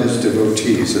bestows on his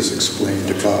devotees, as explained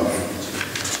above.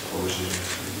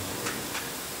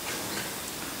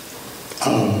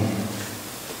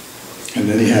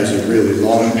 then he has a really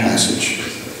long passage.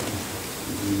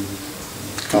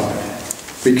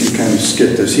 We can kind of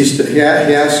skip this. He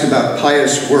asks about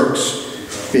pious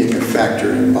works being a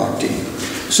factor in bhakti.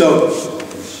 So,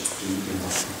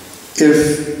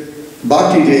 if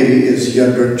Bhakti Devi is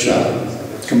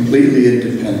yadrucha, completely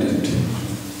independent,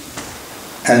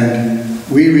 and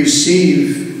we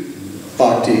receive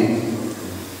bhakti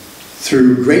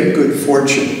through great good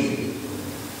fortune.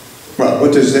 Well,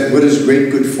 what is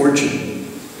great good fortune?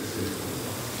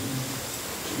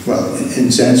 Well,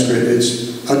 in Sanskrit it's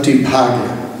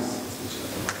atibhagya.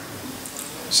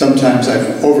 Sometimes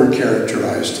I've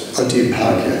overcharacterized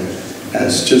atibhagya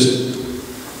as just,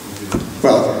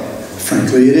 well,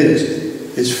 frankly it is.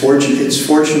 It's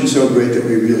fortune so great that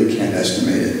we really can't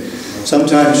estimate it.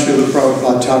 Sometimes Srila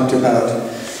Prabhupada talked about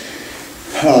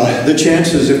the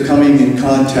chances of coming in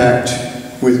contact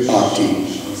with bhakti,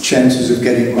 chances of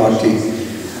getting bhakti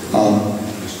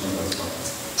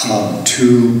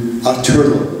to a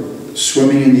turtle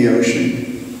swimming in the ocean.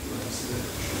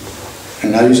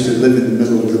 And I used to live in the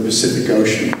middle of the Pacific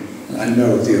Ocean. I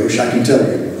know the ocean. I can tell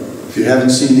you. If you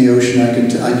haven't seen the ocean,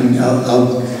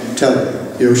 I'll tell you.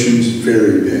 The ocean's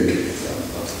very big.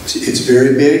 It's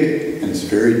very big and it's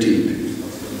very deep.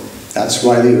 That's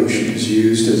why the ocean is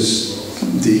used as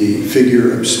the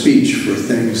figure of speech for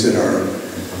things that are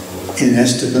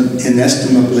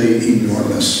inestimably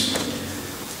enormous.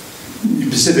 The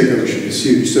Pacific Ocean is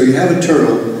huge. So you have a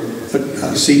turtle,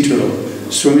 a sea turtle,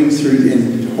 swimming through,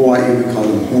 in Hawaii we call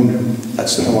them honu.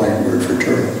 That's the Hawaiian word for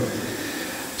turtle.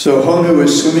 So honu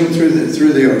is swimming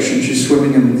through the ocean. She's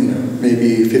swimming in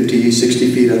maybe 50,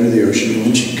 60 feet under the ocean. And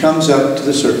when she comes up to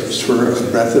the surface for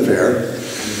a breath of air,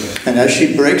 and as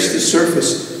she breaks the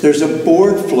surface, there's a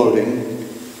board floating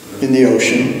in the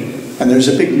ocean, and there's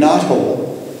a big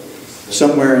knothole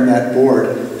somewhere in that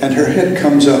board, and her head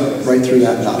comes up right through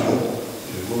that knothole.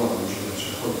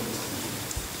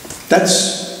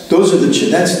 That's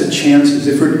the chances.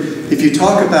 If you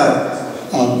talk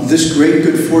about this great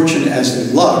good fortune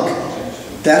as luck,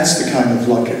 that's the kind of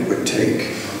luck it would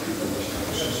take.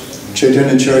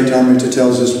 Chaitanya Charitamrita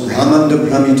tells us, Brahmanda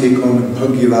Brahmite Konam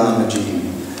Bhagavanaji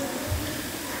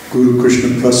Guru Krishna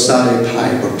Prasade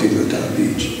Pai Bhakti Lata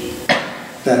Bij.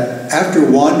 That after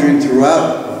wandering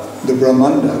throughout the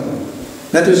Brahmanda,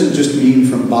 that doesn't just mean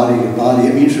from body to body,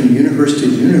 it means from universe to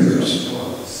universe.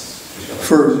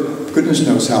 For goodness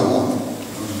knows how long.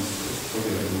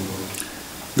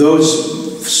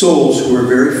 Those souls who are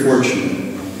very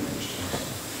fortunate,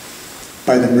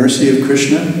 by the mercy of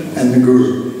Krishna and the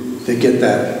Guru, they get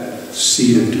that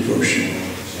seed of devotion,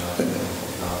 that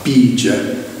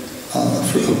bija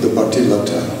of the Bhakti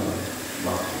Lata.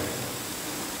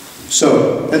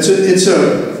 So it's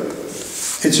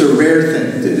a rare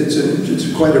thing. It's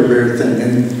quite a rare thing,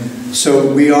 and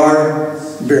so we are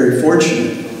very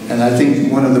fortunate. And I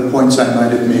think one of the points I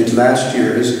might have made last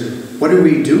year is, what do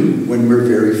we do when we're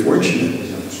very fortunate?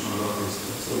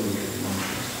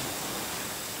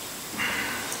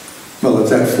 Well, if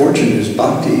that fortune is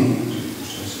bhakti,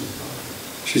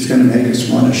 she's going to make us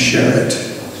want to share it.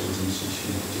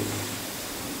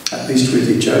 At least with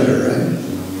each other, right?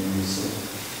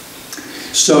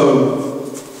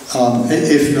 So,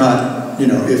 if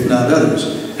not others,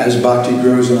 as bhakti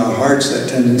grows in our hearts, that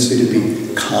tendency to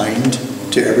be kind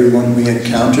to everyone we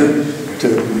encounter,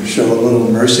 to show a little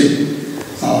mercy,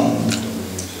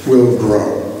 will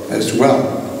grow as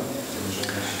well.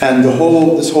 And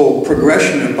this whole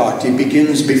progression of bhakti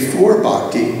begins before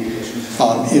bhakti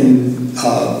in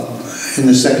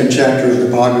the second chapter of the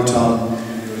Bhagavatam,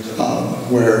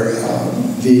 where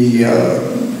the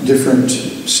different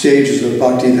stages of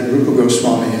bhakti that Rupa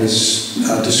Goswami has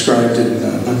described in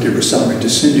Bhakti Rasamrita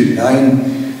Sindhu,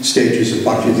 9 stages of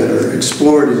bhakti that are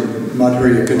explored in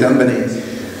Madhurya Kadambini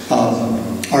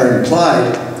are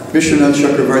implied. Vishwanath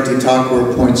Chakravarti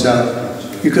Thakur points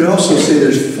out, you could also say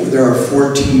there are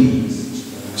 14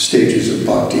 stages of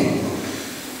bhakti,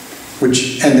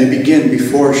 and they begin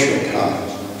before Shraddha.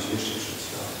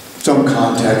 Some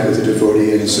contact with the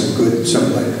devotee and some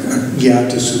like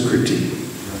Gyata Sukriti.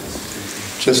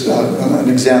 Just an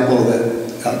example that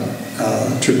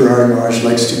Tripurari Maharaj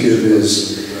likes to give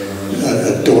is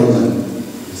a doorman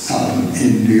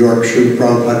in New York. Srila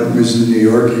Prabhupada was in New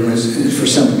York. He was for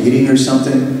some meeting or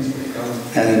something.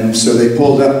 And so they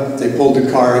pulled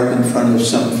the car up in front of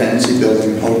some fancy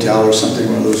building, hotel or something,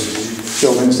 one of those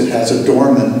buildings that has a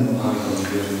doorman.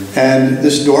 And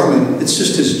this doorman, it's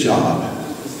just his job.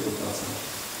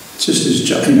 It's just his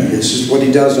job. This is what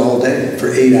he does all day, for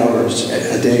 8 hours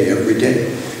a day, every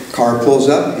day. Car pulls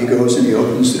up, he goes and he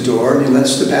opens the door and he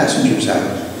lets the passengers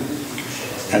out.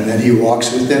 And then he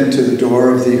walks with them to the door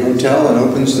of the hotel and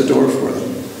opens the door for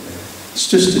them. It's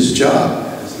just his job.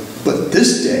 But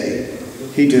this day,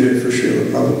 he did it for Srila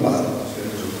Prabhupada.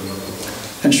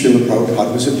 And Srila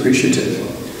Prabhupada was appreciative.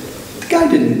 The guy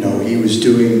didn't know he was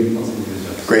doing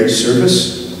great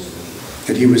service,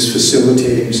 that he was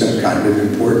facilitating some kind of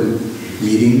important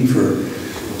meeting for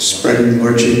spreading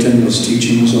Lord Chaitanya's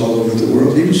teachings all over the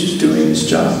world. He was just doing his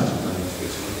job.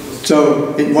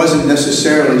 So it wasn't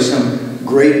necessarily some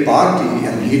great bhakti,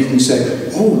 and he didn't say,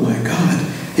 oh my God,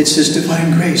 it's His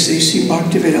Divine Grace, A.C.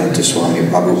 Bhaktivedanta Swami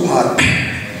Prabhupada.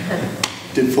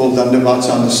 Did full dandavats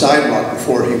on the sidewalk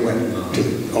before he went to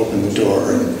open the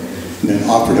door, and then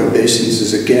offered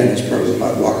obeisances again as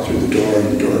Prabhupada walked through the door,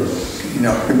 and the door,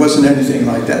 it wasn't anything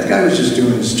like that. The guy was just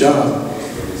doing his job.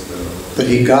 But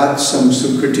he got some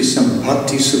sukriti, some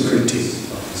bhakti sukriti,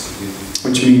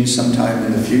 which means sometime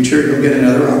in the future he'll get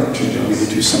another opportunity to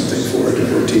do something for a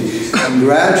devotee. And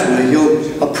gradually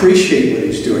he'll appreciate what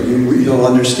he's doing. He'll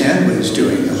understand what he's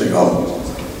doing. He'll think, oh,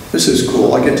 this is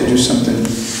cool. I get to do something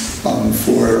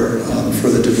for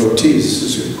the devotees.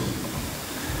 This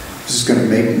is going to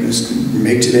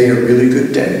make today a really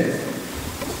good day.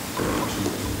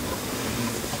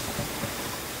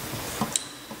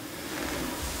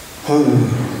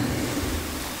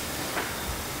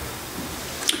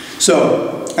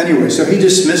 So, anyway, so he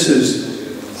dismisses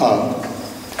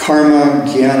karma,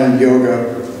 jnana, and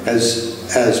yoga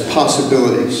as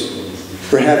possibilities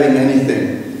for having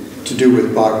anything to do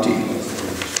with bhakti.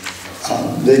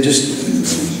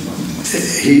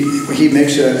 He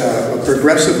makes a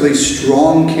progressively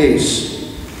strong case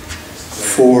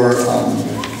for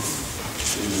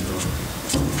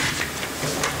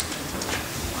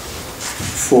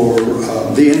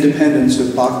the independence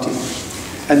of bhakti.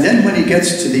 And then when he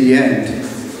gets to the end,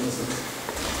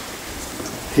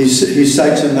 he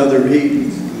cites he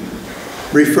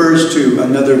refers to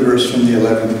another verse from the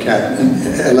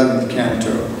 11th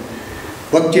canto.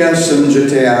 Bhaktya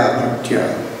sanjataya bhaktya.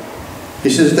 He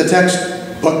says the text,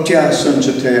 Bhaktya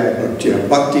sanjataya bhaktya.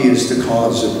 Bhakti is the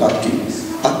cause of bhakti.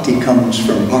 Bhakti comes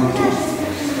from bhakti.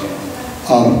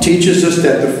 Teaches us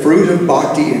that the fruit of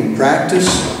bhakti in practice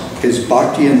is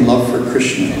bhakti and love for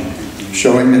Krishna,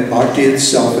 showing that bhakti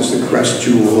itself is the crest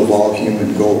jewel of all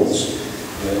human goals.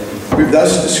 We've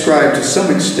thus described to some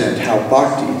extent how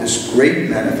bhakti, this great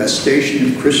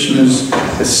manifestation of Krishna's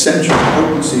essential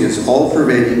potency, is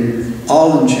all-pervading,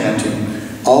 all-enchanting,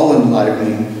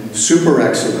 all-enlivening, super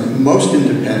excellent, most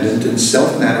independent, and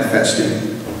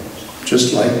self-manifesting,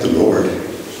 just like the Lord.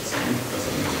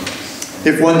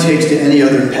 If one takes to any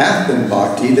other path than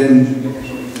bhakti, then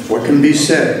what can be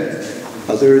said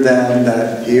other than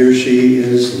that he or she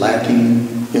is lacking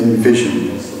in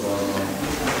vision?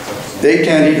 They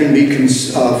can't even be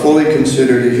fully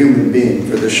considered a human being,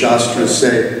 for the Shastras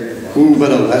say, who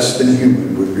but a less than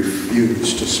human would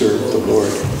refuse to serve the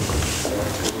Lord?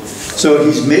 So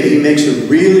he makes a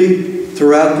really,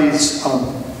 throughout these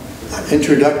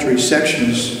introductory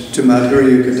sections to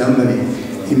Madhurya Kadambini,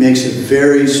 he makes a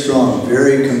very strong,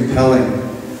 very compelling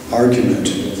argument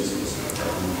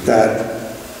that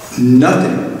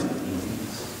nothing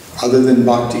other than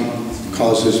bhakti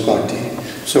causes bhakti.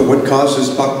 So what causes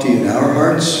bhakti in our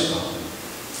hearts?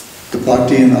 The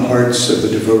bhakti in the hearts of the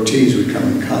devotees we come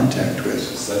in contact with.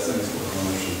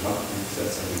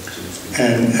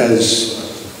 And as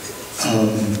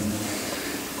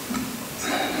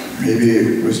maybe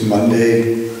it was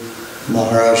Monday,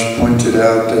 Maharaj pointed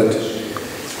out that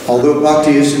although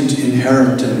bhakti isn't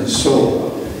inherent in the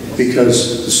soul,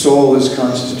 because the soul is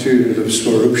constituted of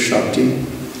Swarup Shakti,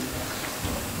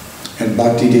 and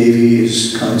Bhakti Devi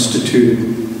is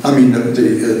constituted,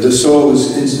 the soul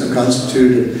is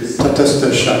constituted of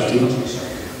Tatastha Shakti,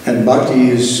 and Bhakti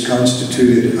is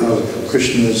constituted of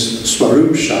Krishna's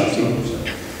Swarup Shakti.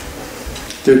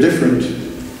 They're different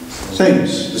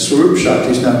things. The Swarup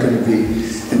Shakti is not going to be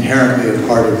inherently a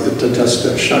part of the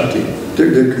Tatastha Shakti.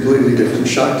 They're completely different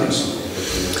Shaktis.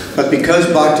 But because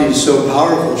bhakti is so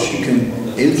powerful, she can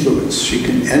influence, she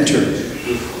can enter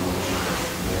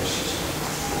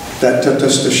that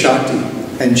Tatastha Shakti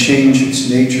and change its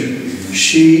nature.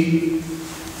 She,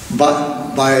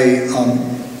 by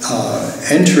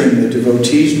entering the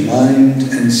devotee's mind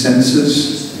and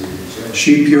senses,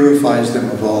 she purifies them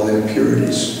of all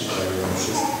impurities.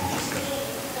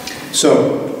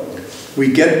 So,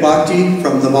 we get bhakti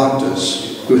from the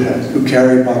bhaktas who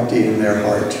carry bhakti in their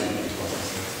heart.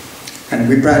 And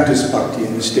we practice bhakti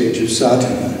in the stage of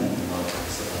sadhana.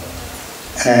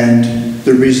 And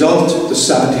the result, the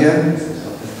sadhya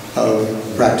of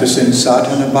practicing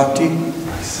sadhana bhakti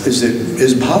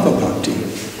is bhava bhakti.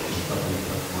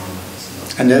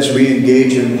 And as we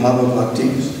engage in bhava bhakti,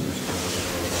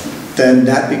 then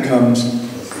that becomes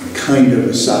kind of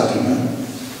a sadhana,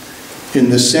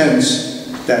 in the sense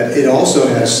that it also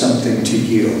has something to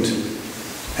yield,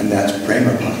 and that's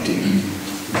prema bhakti.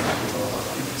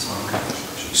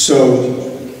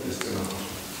 So,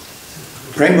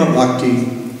 prema bhakti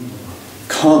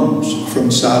comes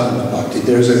from sadhana bhakti.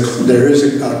 There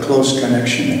is a close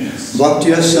connection.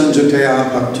 Bhaktya sanjataya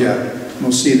bhaktya.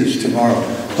 We'll see this tomorrow.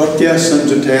 Bhaktya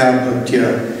sanjataya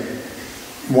bhaktya.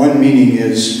 One meaning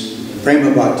is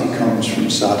prema bhakti comes from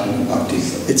sadhana bhakti.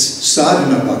 It's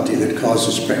sadhana bhakti that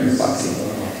causes prema bhakti,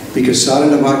 because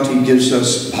sadhana bhakti gives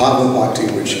us bhava bhakti,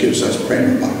 which gives us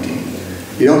prema bhakti.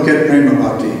 You don't get prema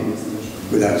bhakti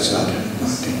without sadhana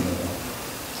bhakti,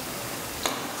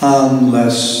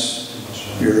 unless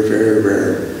you're a very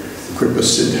rare Kripa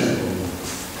Siddha.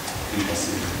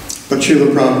 But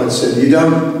Srila Prabhupada said, you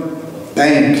don't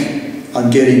bank on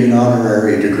getting an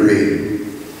honorary degree.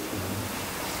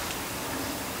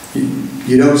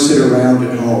 You don't sit around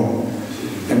at home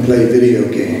and play video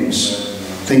games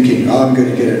thinking, oh, I'm going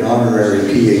to get an honorary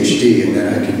PhD and then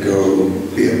I can go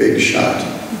be a big shot.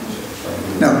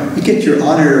 No, you get your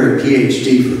honorary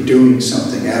PhD for doing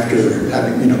something after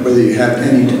having, whether you have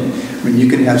any. I mean, you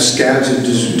can have scads of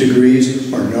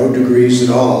degrees or no degrees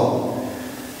at all,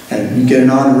 and you get an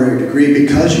honorary degree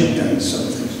because you've done something.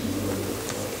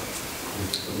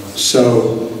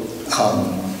 So,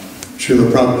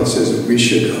 Srila Prabhupada says that we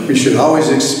should always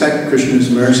expect Krishna's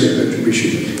mercy, but we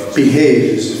should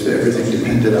behave as if everything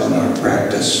depended on our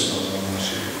practice.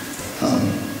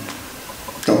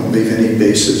 Don't leave any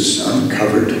bases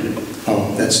uncovered.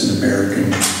 Oh, that's an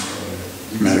American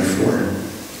metaphor.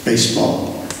 Baseball.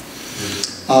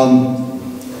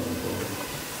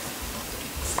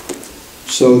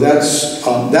 So that's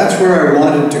where I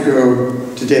wanted to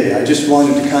go today. I just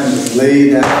wanted to kind of lay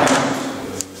that.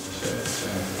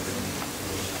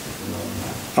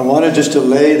 I wanted just to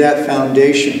lay that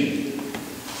foundation.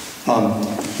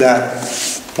 That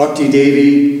Bhakti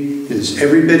Devi is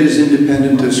every bit as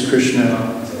independent as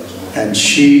Krishna, and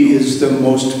she is the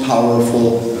most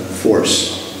powerful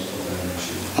force.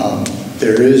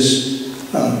 There is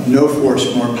no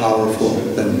force more powerful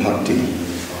than bhakti,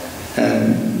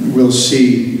 and we'll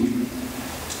see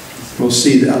a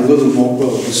little more.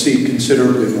 We'll see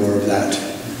considerably more of that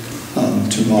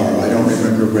tomorrow. I don't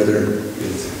remember whether.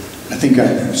 I think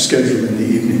I'm scheduled in the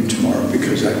evening tomorrow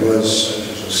because I was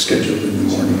scheduled in the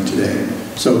morning today.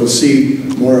 So we'll see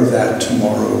more of that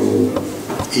tomorrow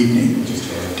evening.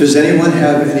 Does anyone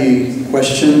have any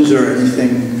questions or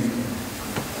anything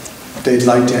they'd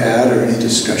like to add, or any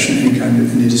discussion,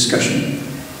 any discussion?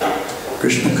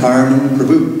 Krishna Karanam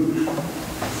Prabhu.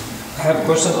 I have a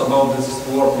question about this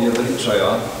word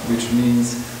yadrichaya, which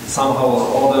means somehow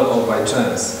order or by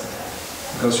chance.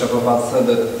 Because Prabhupada said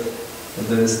that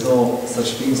there is no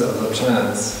such things as a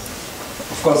chance.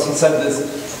 Of course, he said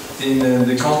this in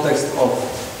the context of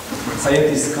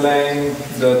scientists' claim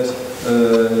that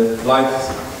light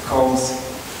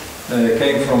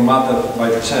came from matter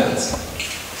by chance.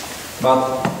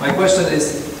 But my question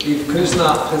is, if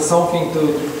Krishna has something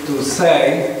to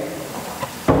say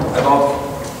about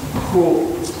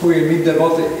who will meet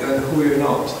devotee and who will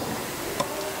not.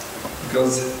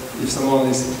 Because if someone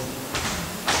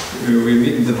will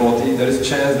meet devotee, there is a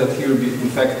chance that he will be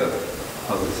infected,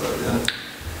 as we said, yeah?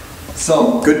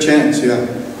 So good chance, yeah.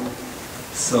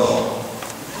 So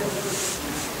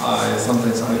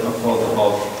sometimes I thought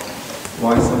about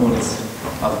why someone is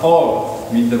at all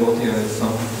meet devotee and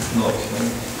some not. Yeah?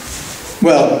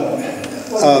 Well,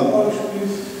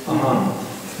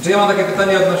 Ja mam takie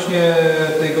pytanie odnośnie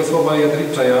tego słowa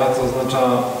yadrichaya, co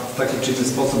oznacza w taki czy inny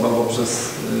sposób albo przez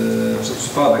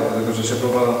przypadek, dlatego że się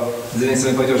Prabhupada z jednej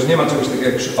strony powiedział, że nie ma czegoś takiego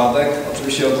jak przypadek.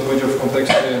 Oczywiście on to powiedział w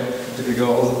kontekście takiego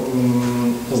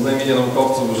oznajmienia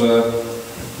naukowców, że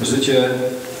życie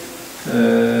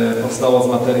powstało z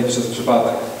materii przez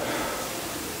przypadek.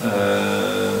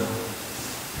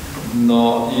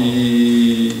 No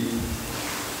i...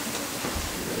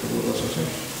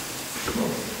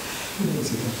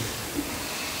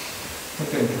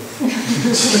 Okay.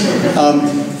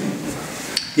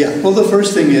 Yeah, well, the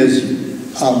first thing is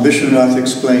Vishwanath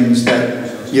explains that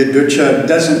yadricha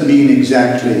doesn't mean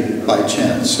exactly by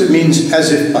chance. It means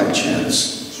as if by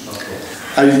chance.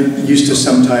 I used to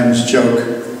sometimes joke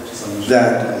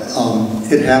that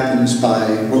it happens by,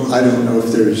 well, I don't know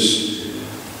if there's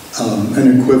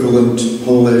an equivalent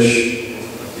Polish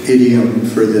idiom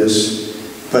for this,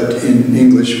 but in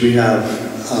English we have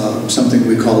something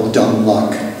we call dumb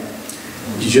luck.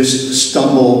 You just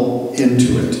stumble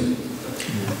into it.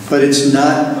 But it's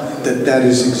not that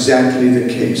is exactly the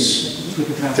case.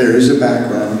 There is a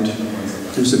background.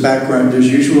 There's a background.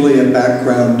 There's usually a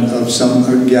background of some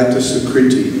Agyata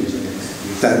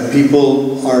Sukriti, that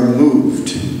people are moved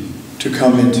to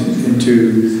come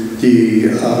into the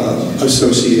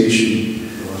association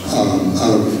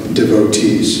of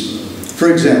devotees.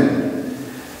 For example,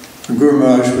 Guru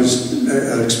Maharaj was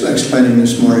explaining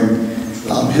this morning,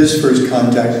 his first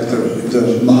contact with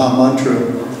the Maha Mantra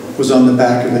was on the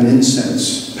back of an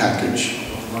incense package.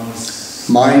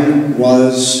 Mine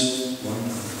was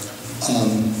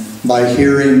by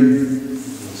hearing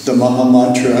the Maha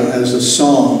Mantra as a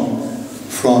song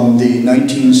from the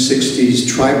 1960s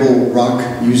tribal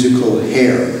rock musical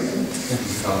Hair.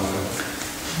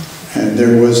 And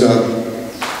there was a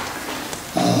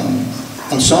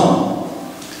song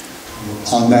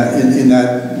on that in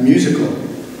that musical,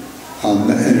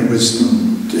 and it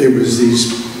was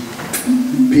these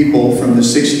people from the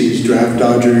 60s, draft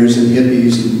dodgers and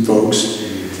hippies and folks,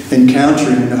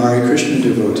 encountering Hare Krishna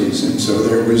devotees. And so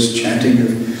there was chanting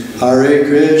of Hare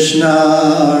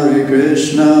Krishna,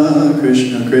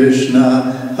 Krishna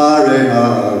Krishna, Hare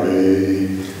Hare.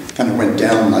 Kind of went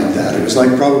down like that. It was like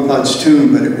Prabhupada's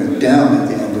tune, but it went down at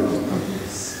the end of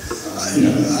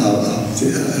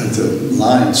the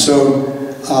line. So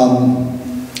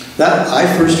that I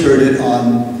first heard it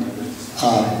on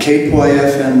KPOI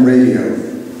FM radio.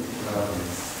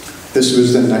 This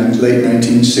was the late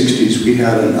 1960s. We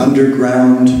had an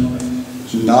underground,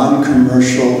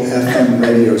 non-commercial FM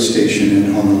radio station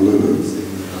in Honolulu.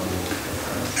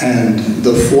 And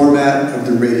the format of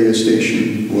the radio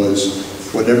station was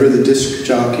whatever the disc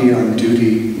jockey on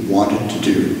duty wanted to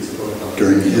do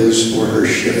during his or her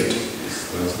shift.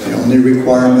 The only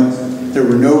requirement, there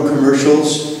were no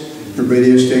commercials. The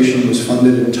radio station was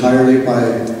funded entirely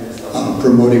by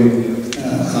promoting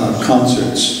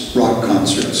concerts, rock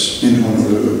concerts in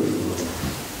Honolulu.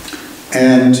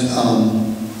 And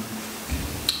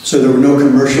so there were no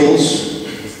commercials,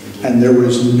 and there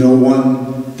was no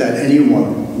one that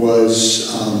anyone was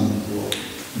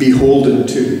beholden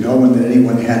to, no one that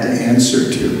anyone had to answer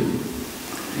to.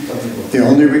 The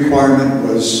only requirement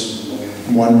was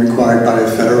one required by a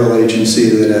federal agency,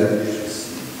 that at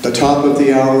the top of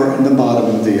the hour and the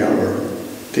bottom of the hour,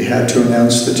 they had to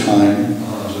announce the time,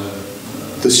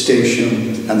 the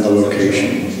station, and the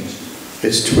location.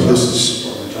 It's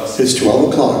 12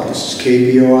 o'clock. This is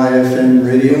KPOI FM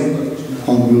radio,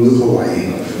 Honolulu,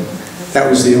 Hawaii. That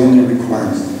was the only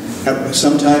requirement.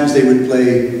 Sometimes they would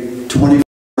play 24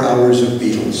 hours of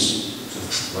Beatles.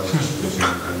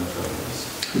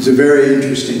 It's a very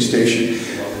interesting station.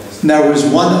 Now, there was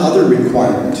one other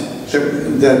requirement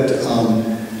that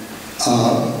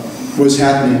was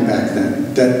happening back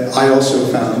then, that I also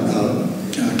found,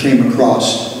 came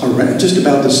across around just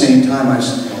about the same time.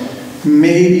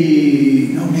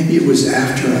 Maybe it was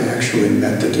after I actually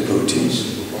met the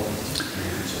devotees.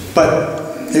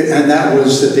 And that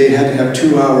was that they had to have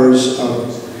 2 hours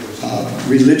of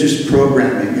religious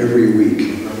programming every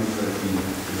week.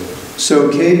 So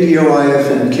KPOI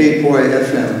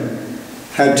FM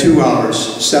had 2 hours,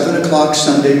 7 o'clock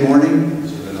Sunday morning,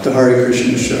 the Hare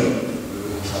Krishna show.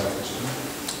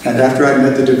 And after I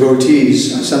met the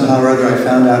devotees, somehow or other I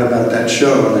found out about that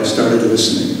show and I started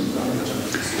listening.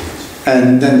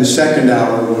 And then the second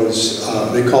hour was,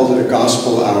 they called it a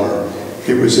gospel hour.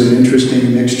 It was an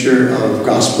interesting mixture of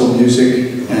gospel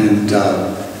music and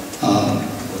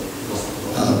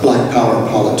black power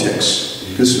politics.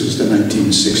 This was the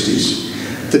 1960s.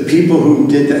 The people who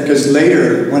did that, because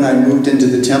later when I moved into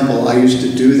the temple, I used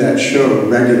to do that show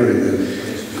regularly,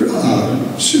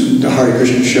 the Hare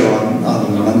Krishna show on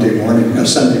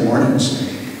Sunday mornings.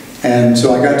 And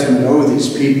so I got to know these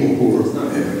people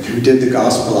who did the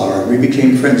gospel hour. We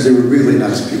became friends. They were really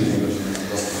nice people.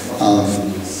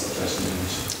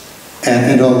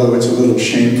 And although it's a little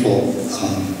shameful,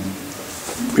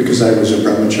 because I was a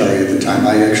brahmachari at the time,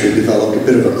 I actually developed a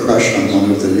bit of a crush on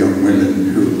one of the young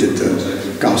women who did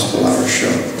the gospel hour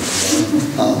show.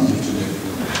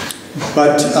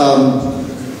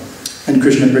 And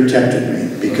Krishna protected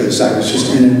me, because I was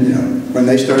just when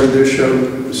they started their show,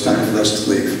 it was time for us to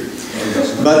leave.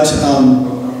 But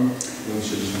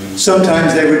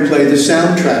sometimes they would play the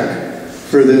soundtrack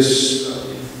for this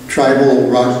tribal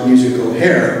rock musical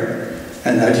Hair,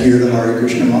 and I'd hear the Hare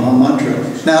Krishna Maha Mantra.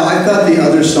 Now, I thought the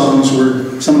other songs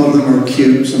some of them were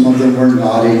cute, some of them were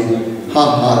naughty. Ha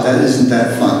ha, that isn't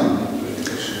that fun.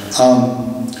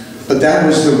 But that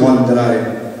was the one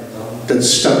that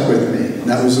stuck with me.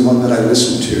 That was the one that I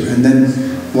listened to. And then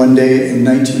one day in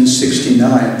 1969,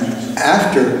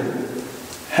 after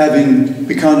having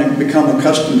become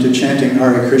accustomed to chanting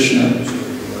Hare Krishna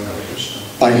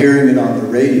by hearing it on the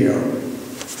radio,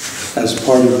 as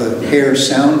part of the Hair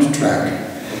soundtrack.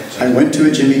 I went to a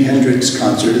Jimi Hendrix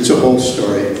concert, it's a whole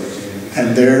story,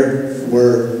 and there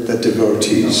were the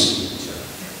devotees.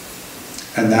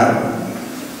 And that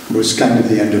was kind of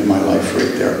the end of my life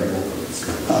right there.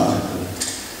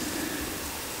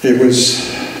 It was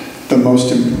the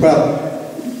most, well,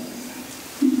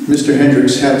 Mr.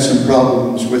 Hendrix had some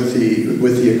problems with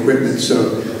the equipment,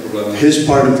 so his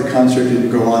part of the concert didn't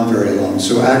go on very long.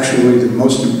 So actually the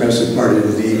most impressive part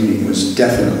of the evening was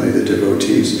definitely the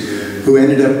devotees, who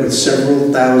ended up with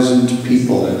several thousand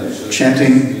people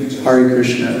chanting Hare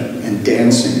Krishna and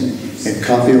dancing in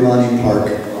Kapiolani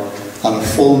Park on a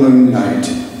full moon night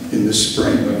in the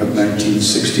spring of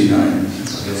 1969.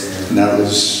 And that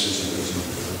was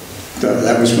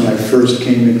when I first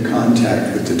came in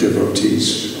contact with the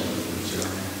devotees.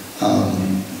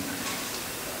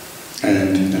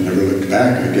 And I never looked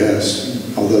back, I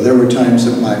guess. Although there were times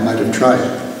that I might have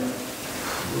tried.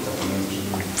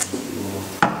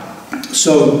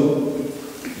 So,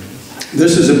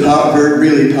 this is a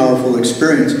really powerful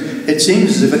experience. It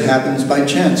seems as if it happens by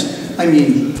chance. I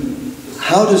mean,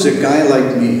 how does a guy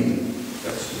like me,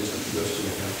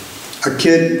 a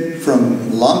kid from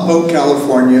Lompoc,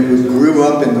 California, who grew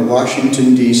up in the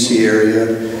Washington, D.C.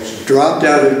 area, dropped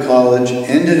out of college,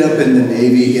 ended up in the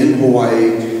Navy in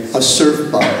Hawaii, a surf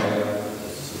bum,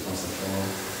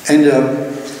 ended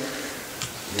up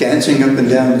dancing up and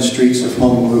down the streets of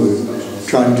Honolulu,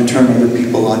 trying to turn other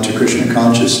people onto Krishna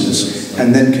consciousness,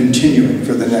 and then continuing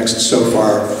for the next, so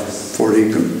far,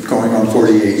 going on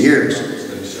 48 years.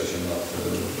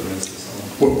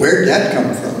 Where did that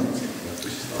come from?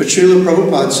 But Srila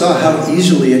Prabhupada saw how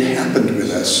easily it happened with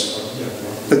us.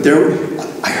 But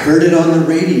I heard it on the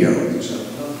radio.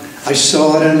 I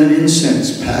saw it on an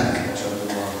incense pack.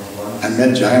 I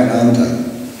met Jayananda,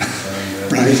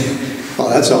 right? Well,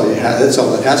 that's all you have. That's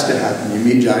all that has to happen. You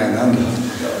meet Jayananda.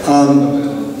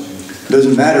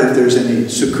 Doesn't matter if there's any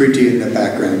Sukriti in the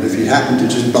background. If you happen to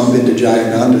just bump into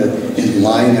Jayananda in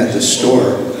line at the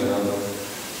store,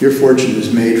 your fortune is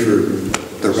made for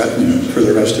the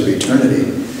rest of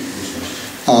eternity.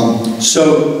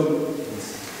 So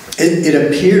it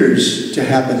appears to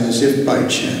happen as if by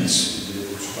chance,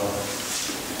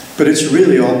 but it's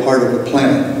really all part of a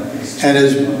plan. And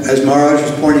as Maharaj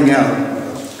was pointing out,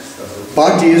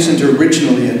 bhakti isn't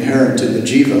originally inherent in the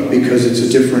jiva because it's a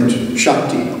different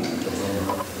shakti.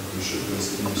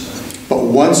 But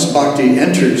once bhakti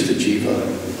enters the jiva,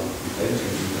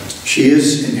 she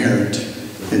is inherent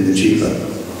in the jiva.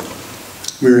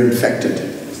 We're infected.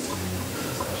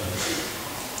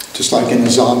 Just like in a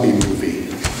zombie movie.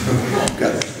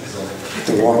 Got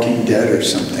The Walking Dead or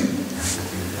something.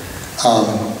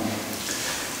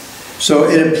 So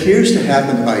it appears to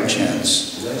happen by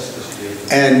chance.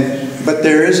 But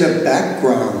there is a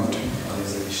background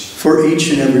for each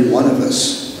and every one of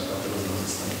us.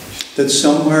 That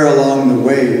somewhere along the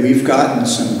way we've gotten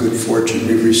some good fortune,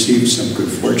 we've received some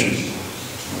good fortune.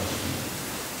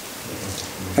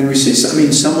 And we see, I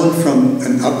mean, someone from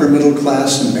an upper middle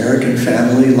class American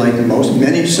family, like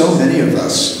so many of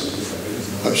us,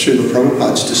 of Srila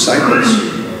Prabhupada's disciples,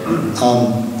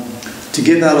 to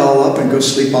give that all up and go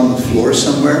sleep on the floor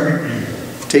somewhere,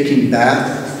 taking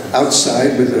bath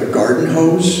outside with a garden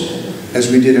hose, as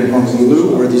we did in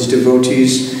Honolulu, or these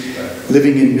devotees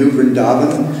living in New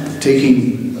Vrindavan,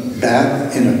 taking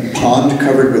bath in a pond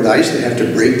covered with ice. They have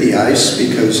to break the ice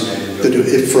because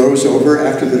it froze over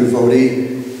after the devotee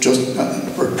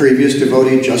or previous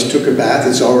devotee just took a bath.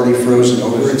 It's already frozen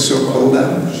over. It's so cold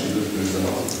out.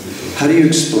 How do you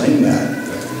explain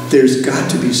that? There's got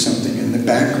to be something in the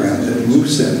background that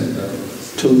moves them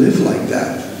to live like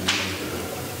that.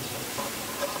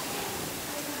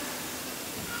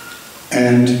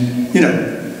 And, you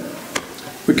know,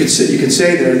 you could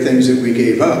say there are things that we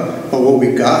gave up, but what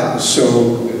we got was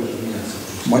so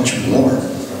much more.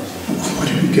 What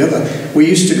did we give up? We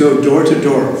used to go door to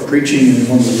door preaching in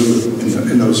Honolulu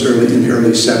in the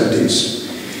early 70s.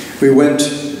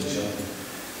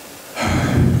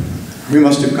 We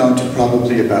must have gone to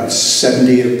probably about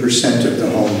 70% of the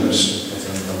homes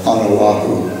on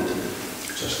Oahu.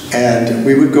 And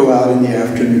we would go out in the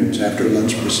afternoons after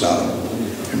lunch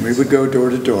prasadam. And we would go door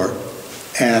to door.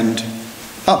 And,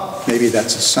 maybe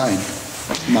that's a sign.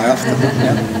 Am I off the hook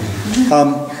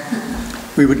now?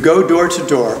 We would go door to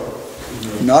door,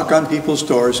 knock on people's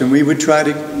doors, and we would try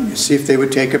to see if they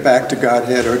would take it back to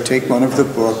Godhead or take one of the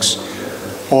books.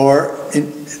 Or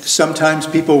sometimes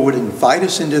people would invite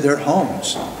us into their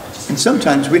homes. And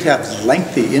sometimes we'd have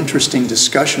lengthy, interesting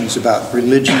discussions about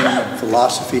religion and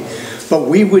philosophy. But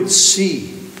we would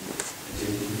see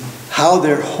how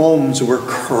their homes were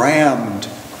crammed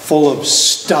full of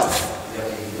stuff.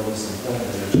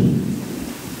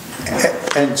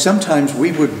 And sometimes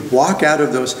we would walk out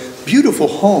of those beautiful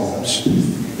homes,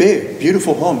 big,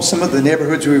 beautiful homes. Some of the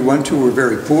neighborhoods we went to were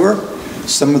very poor.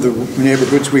 Some of the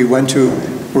neighborhoods we went to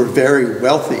were very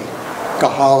wealthy.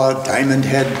 Kahala, Diamond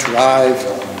Head Drive,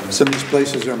 some of these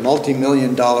places are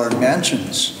multi-million-dollar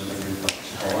mansions.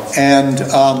 And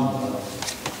I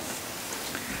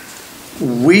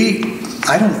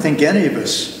don't think any of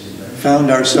us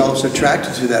found ourselves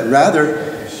attracted to that.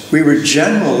 Rather, we were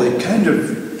generally kind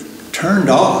of turned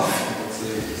off.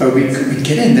 But we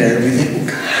get in there and we think,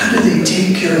 well, how do they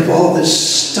take care of all this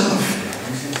stuff?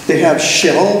 They have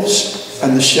shelves,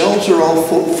 and the shelves are all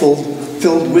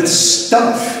filled with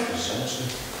stuff.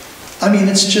 I mean,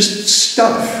 it's just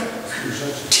stuff.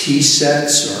 Tea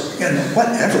sets or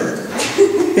whatever.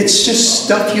 It's just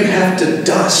stuff you have to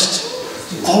dust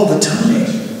all the time.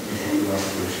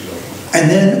 And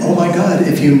then, oh my God,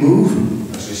 if you move,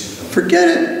 forget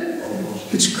it.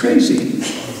 It's crazy.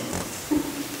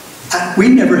 We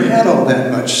never had all that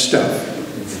much stuff.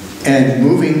 And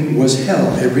moving was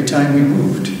hell every time we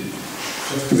moved.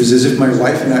 It was as if my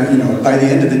wife and I, by the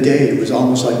end of the day, it was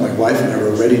almost like my wife and I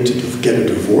were ready to get a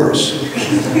divorce.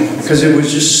 Because it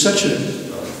was just such a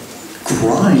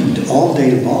grind all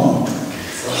day long.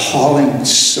 Hauling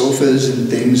sofas and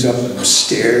things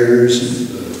upstairs,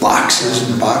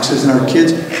 and boxes, and our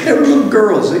kids, they were little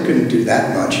girls, they couldn't do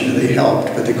that much. They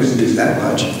helped, but they couldn't do that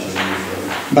much.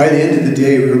 By the end of the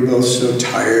day, we were both so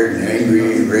tired and angry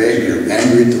and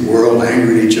angry at the world,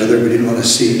 angry at each other. We didn't want to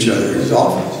see each other. It was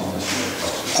awful.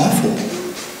 Awful.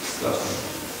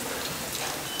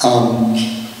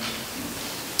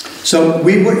 So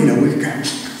we were,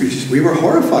 we were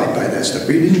horrified by that stuff.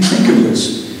 We didn't think it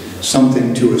was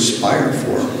something to aspire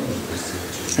for.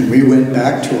 And we went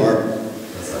back to our,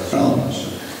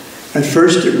 at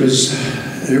first it was,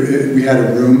 we had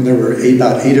a room, there were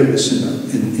about 8 of us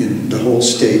in the whole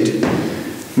state.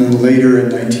 And then later in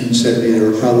 1970,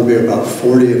 there were probably about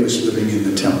 40 of us living in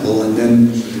the temple. And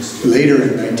then later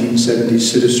in 1970,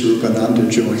 Siddhaswarupananda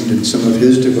joined, and some of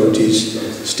his devotees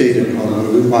stayed in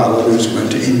Honolulu, while others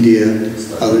went to India,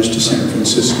 others to San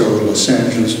Francisco, Los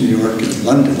Angeles, New York, and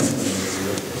London.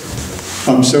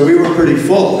 So we were pretty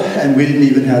full, and we didn't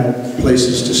even have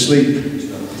places to sleep.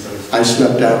 I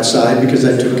slept outside because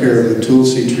I took care of the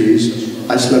tulsi trees.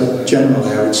 I slept,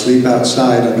 generally, I would sleep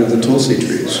outside under the tulsi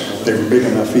trees. They were big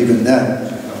enough even then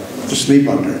to sleep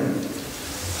under.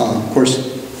 Of course,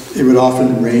 it would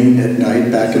often rain at night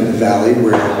back in the valley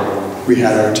where we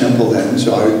had our temple then,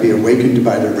 so I would be awakened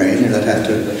by the rain, and I'd have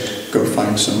to go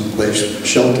find some place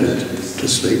sheltered to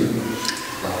sleep.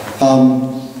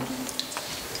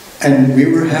 And we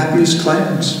were happy as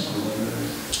clams.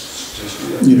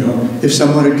 If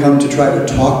someone had come to try to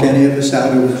talk any of us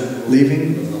out of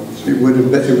leaving, it would have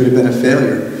been a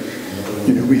failure.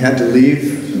 We had to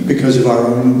leave because of our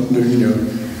own,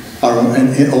 our own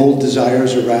old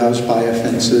desires aroused by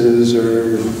offenses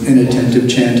or inattentive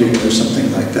chanting or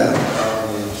something like that.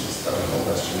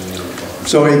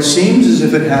 So it seems as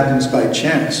if it happens by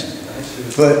chance,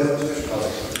 but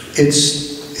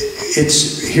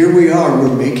it's here we are,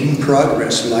 we're making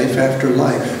progress life after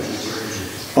life.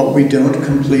 What we don't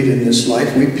complete in this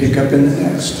life, we pick up in the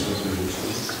next.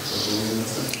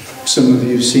 Some of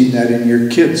you have seen that in your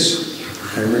kids.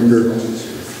 I remember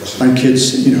my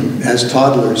kids, as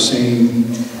toddlers, saying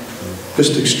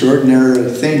just extraordinary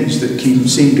things that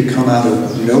seemed to come out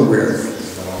of nowhere.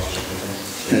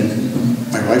 And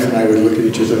my wife and I would look at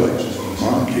each other like,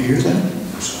 Mom, do you hear that?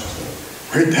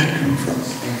 Where'd that come from?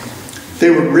 They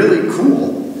were really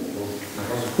cool.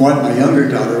 My younger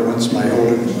daughter, once my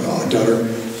older daughter,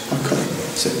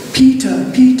 said, Pita,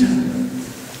 Pita.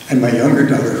 And my younger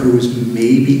daughter, who was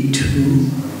maybe 2,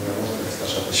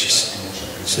 she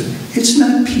said, it's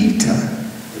not Pita,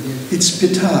 it's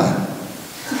Pita.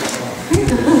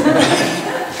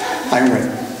 I went,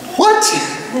 what?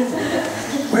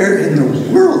 Where in the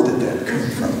world did that come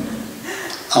from?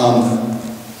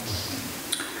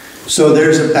 So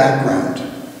there's a background,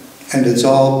 and it's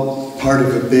all part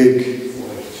of a big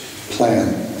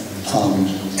plan.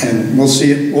 And we'll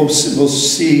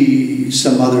see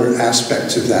some other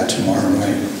aspects of that tomorrow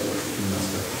night.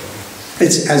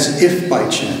 It's as if by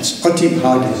chance.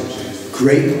 Atipadi,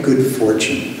 great good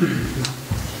fortune.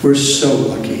 We're so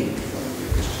lucky.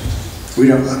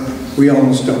 We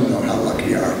almost don't know how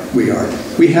lucky we are.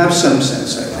 We have some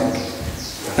sense, I think.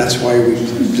 That's why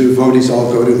devotees all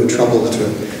go to the trouble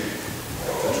to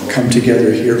come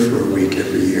together here for a week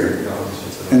every year.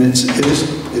 And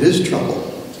it is trouble.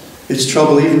 It's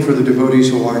trouble even for the devotees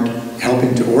who aren't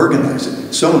helping to organize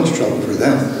it. So much trouble for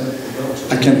them.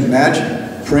 I can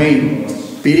imagine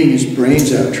beating his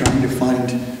brains out trying to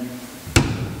find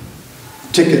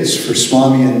tickets for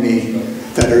Swami and me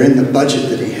that are in the budget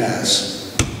that he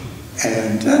has.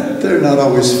 And they're not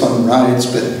always fun rides,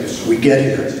 but we get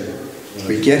here.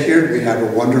 We get here, we have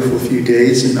a wonderful few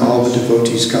days in all the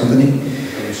devotees' company,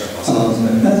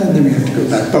 and then we have to go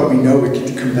back. But we know we get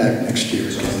to come back next year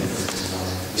again.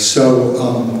 So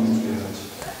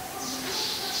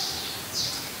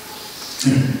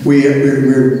we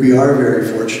are very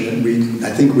fortunate.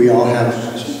 I think we all have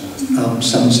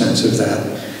some sense of that,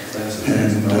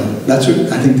 and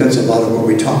I think that's a lot of what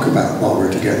we talk about while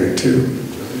we're together too.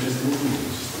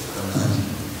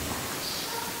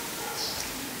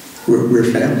 We're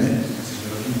family.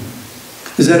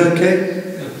 Is that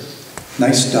okay?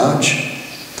 Nice dodge.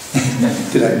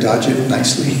 Did I dodge it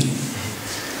nicely?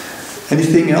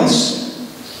 Anything else?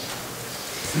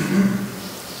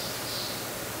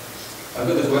 I've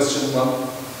got a question, Mom.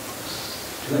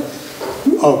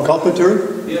 Oh,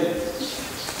 Kalpatur? Yeah.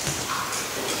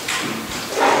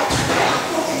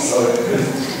 Sorry.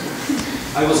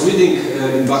 I was reading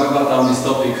in Bhagavatam this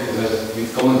topic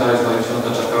with commentaries by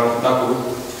Shanta Thakur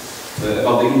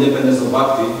about the independence of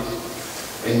bhakti.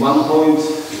 In one point,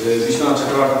 Vishwanath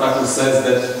Chakravarti Thakur says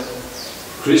that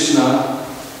Krishna,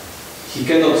 he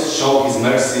cannot show his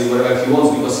mercy wherever he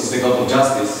wants because he's the God of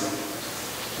justice.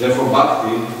 Therefore,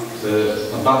 bhakti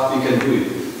can do it.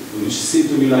 Which seems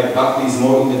to me like bhakti is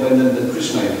more independent than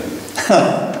Krishna even.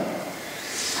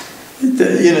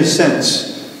 In a sense.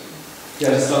 Ja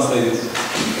just translate it.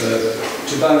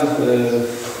 Czytałem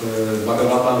w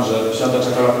Bhagavatam, że Shanta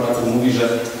Chakravarti Thakur mówi,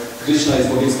 że Krishna jest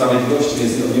Bogiem sprawiedliwości,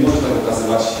 więc on nie może tak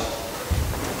okazywać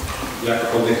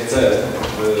jakkolwiek chce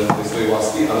tej swojej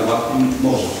łaski, ale bhakti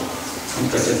może. I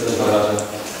kwestia też badacze,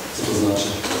 co to znaczy.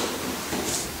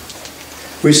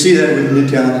 We see that with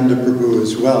Nityananda Prabhu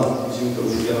as well. Widzimy to u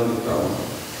Nityananda Prabhu.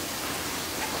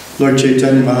 Lord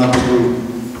Chaitanya Mahaprabhu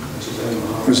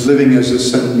was living as a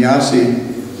sannyasi,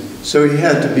 so he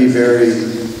had to be very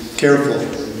careful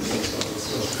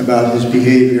about his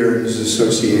behavior and his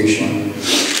association.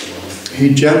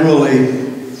 He generally,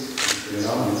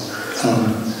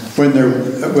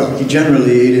 he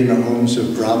generally ate in the homes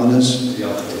of brahmanas,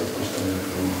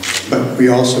 but we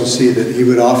also see that he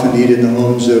would often eat in the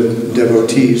homes of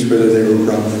devotees, whether they were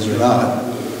brahmanas or not.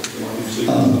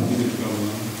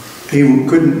 He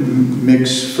couldn't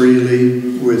mix freely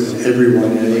with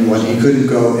everyone and anyone. He couldn't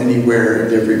go anywhere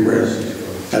and everywhere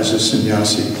as a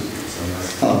sannyasi.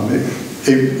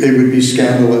 It would be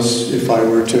scandalous if I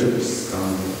were to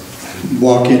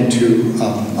walk into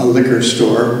a liquor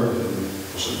store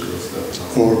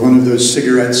or one of those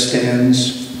cigarette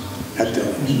stands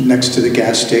next to the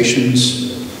gas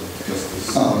stations,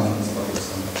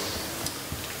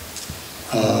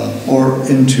 or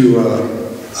into a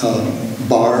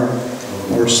bar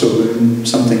or saloon,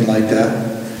 something like that,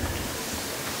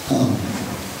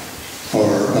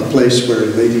 or a place where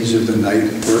ladies of the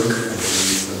night work.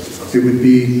 It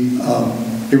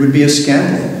would be a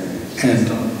scandal, and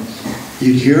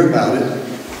you'd hear about it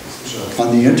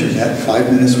on the internet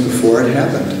 5 minutes before it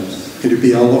happened. It would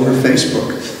be all over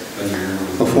Facebook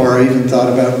before I even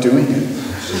thought about doing it.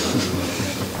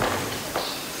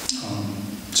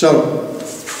 So,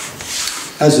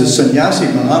 as a sannyasi,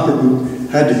 Mahaprabhu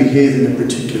had to behave in a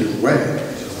particular way.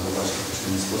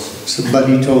 But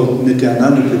he told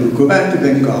Nityananda Prabhu, go back to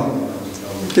Bengal,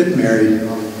 get married.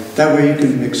 That way you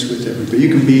can mix with everybody. You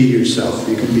can be yourself,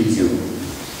 you can be you.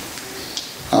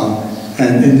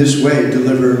 And in this way,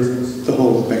 deliver the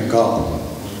whole of Bengal.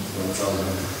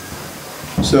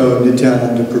 So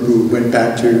Nityananda Prabhu went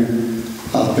back to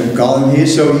Bengal, and he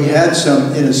had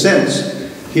some, in a sense,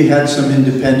 he had some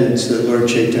independence that Lord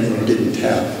Chaitanya didn't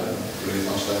have,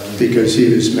 because he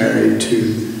was married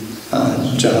to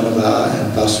Janava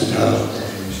and Vasudha,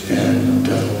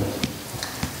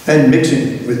 and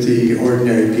mixing with the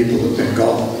ordinary people of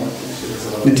Bengal.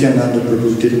 Nityananda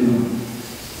Prabhu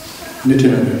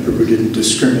didn't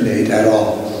discriminate at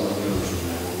all.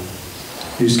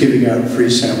 He was giving out free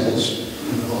samples.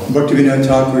 Bhaktivinoda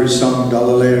Thakur's song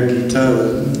Dalalaya Gita,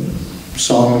 the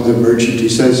song of the merchant, he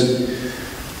says,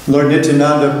 Lord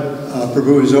Nityananda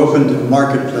Prabhu has opened a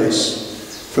marketplace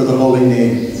for the holy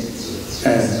name,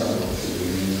 and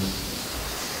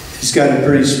he's got a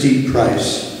pretty steep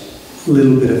price, a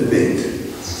little bit of faith.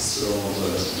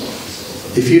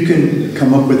 If you can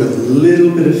come up with a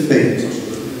little bit of faith,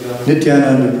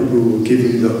 Nityananda Prabhu will give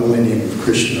you the holy name of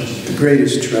Krishna, the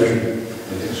greatest treasure,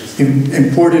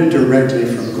 imported directly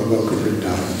from Goloka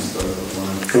Vrindavan.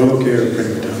 Golokera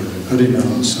Vrindavan,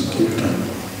 Harinam Sankirtan.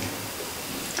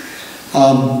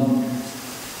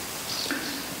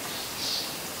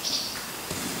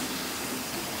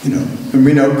 You know, and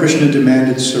we know Krishna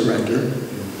demanded surrender.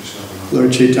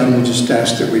 Lord Chaitanya just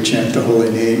asked that we chant the holy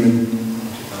name, and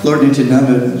Lord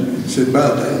Nityananda said,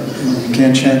 well, you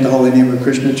can't chant the holy name of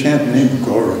Krishna, chant the name of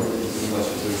Gaura.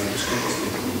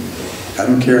 I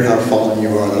don't care how fallen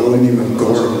you are, the holy name of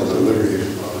Gaura will deliver you.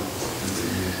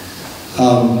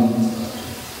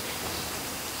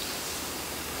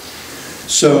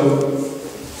 So,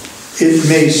 it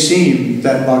may seem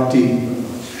that bhakti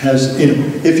has, you know,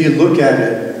 if you look at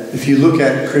it, if you look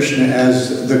at Krishna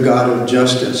as the God of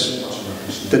justice,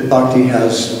 that bhakti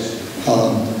has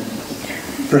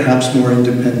perhaps more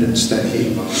independence than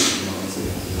he.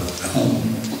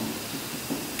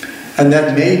 And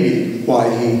that may be why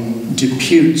he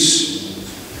deputes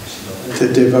the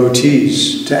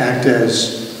devotees to act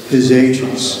as his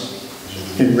agents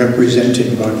in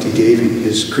representing Bhakti Devi,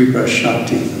 his Kripa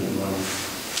Shakti,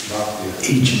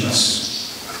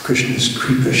 agents of Krishna's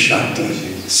Kripa Shakti,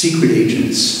 secret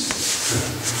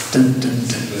agents. Dun, dun,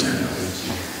 dun, dun.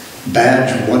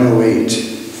 Badge 108.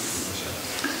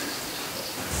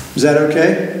 Is that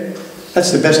okay?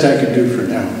 That's the best I can do for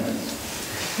now.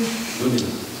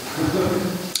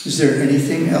 Is there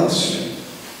anything else?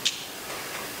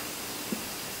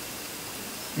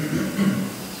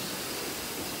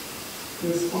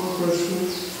 There's one question.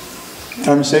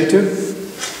 Tam Setu?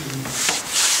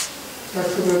 Tak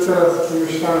sobie teraz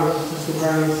pomyślałem,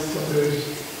 słuchając tej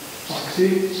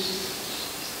akcji.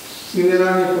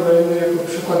 Generalnie podajemy jako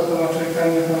przykład pana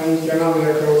Chaitanya, pana Nityananda,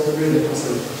 jako osobienie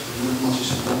poselstwa.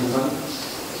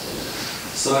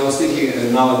 So I was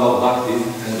thinking now about Bhakti,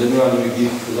 and generally we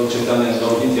give Lord Chaitanya and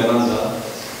Lord Nityananda.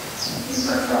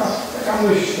 Taka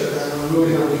myśl, taka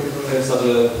luźna myśl. Such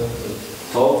a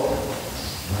thought.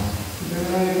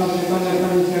 Generalnie pan Chaitanya,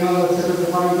 pan Nityananda, z tego co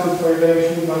pamiętam, pojawiają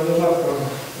się bardzo rzadko.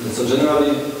 So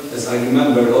generally, as I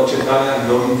remember, Lord Chaitanya and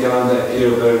Lord Nityananda appear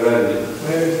very rarely.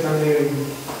 Pojawiają się tam, nie wiem,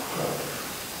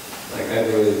 Like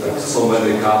every, like so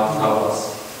many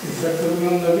kalpas. jak to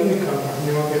wygląda w innych kalpach,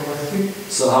 nie ma tej kwestii.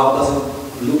 So how does it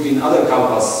look in other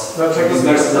kalpas? This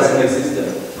verse doesn't exist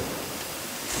there.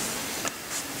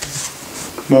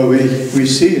 Well, we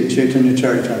see in Chaitanya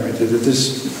Charitamrita that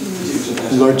this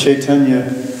Lord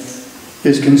Chaitanya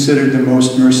is considered the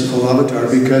most merciful avatar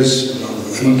because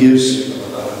he gives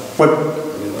what,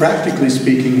 practically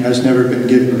speaking, has never been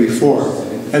given before.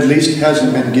 At least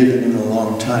hasn't been given in a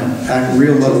long time.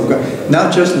 Real love of God.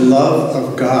 Not just love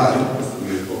of God,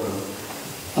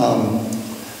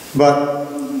 but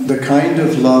the kind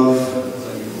of love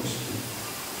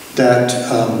that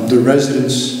the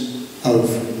residents of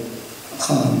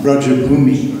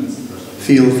Brajabhumi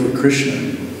feel for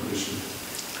Krishna.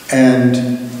 And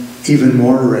even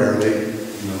more rarely,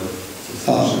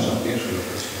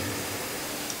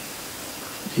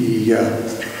 the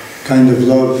kind of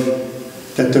love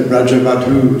that the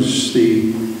Brajavadhus,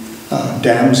 the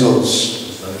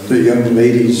damsels, the young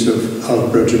ladies of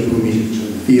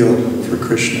Brajabhumi feel for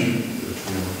Krishna.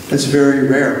 That's very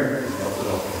rare.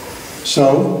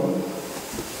 So,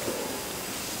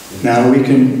 now we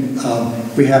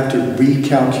have to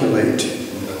recalculate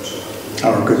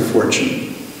our good fortune.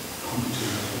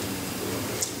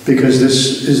 Because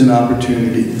this is an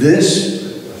opportunity. This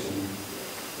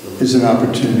is an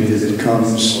opportunity that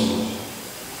comes,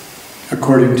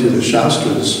 according to the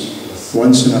Shastras,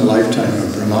 once in a lifetime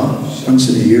of Brahma, once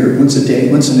in a year, once in a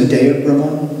day of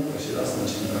Brahma,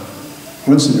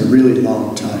 once in a really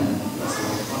long time,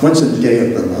 once in a day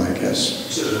of Brahma, I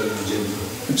guess.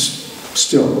 It's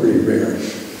still pretty rare.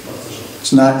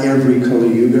 It's not every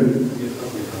Kali Yuga.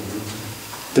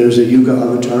 There's a Yuga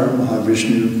avatar,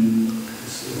 Mahavishnu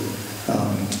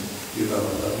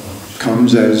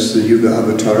comes as the Yuga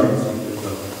avatar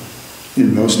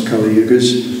in most Kali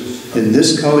Yugas. In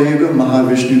this Kali Yuga,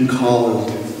 Mahavishnu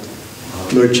called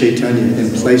Lord Chaitanya in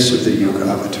place of the Yuga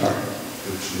avatar.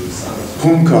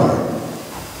 Humkar.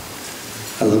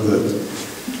 I love the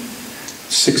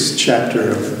 6th chapter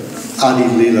of Adi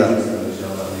Lila,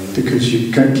 because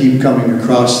you keep coming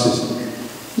across this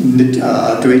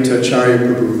Advaita Acharya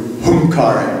Prabhu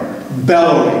humkaring,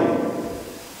 bellowing,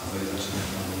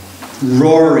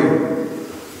 roaring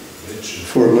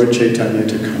for Lord Chaitanya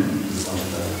to come.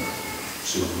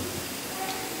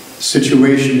 The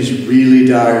situation is really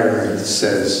dire, it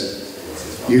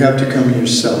says. You have to come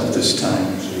yourself this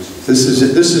time. This is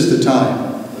it. This is the time.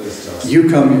 You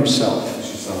come yourself.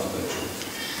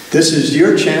 This is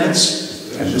your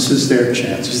chance, and this is their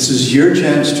chance. This is your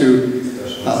chance to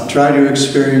try to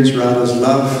experience Radha's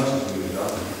love,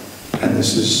 and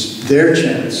this is their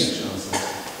chance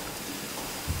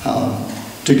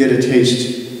to get a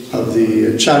taste of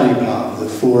the Charibhav, the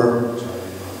 4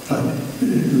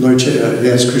 Lord,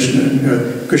 yes,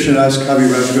 Krishnadas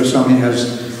Kaviraj Goswami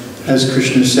has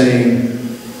Krishna saying,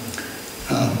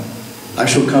 I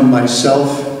shall come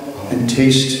myself and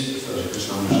taste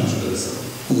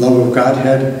the love of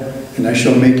Godhead, and I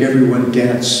shall make everyone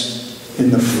dance in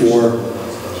the 4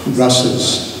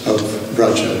 rasas of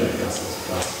Vraja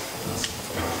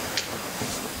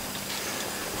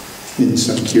in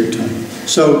Sankirtan.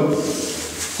 So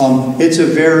it's a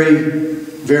very,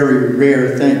 very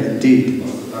rare thing indeed.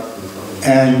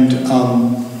 And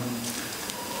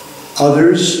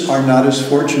others are not as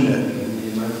fortunate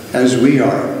as we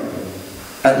are,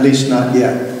 at least not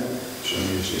yet.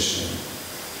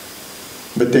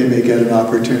 But they may get an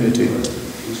opportunity.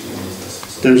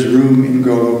 There's room in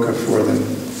Goloka for them.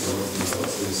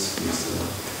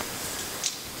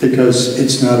 Because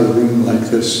it's not a room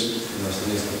like this.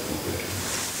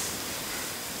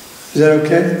 Is that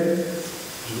okay?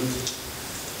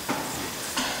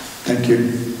 Thank you.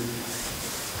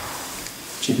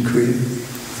 Dziękuję.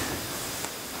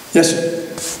 Yes, sir.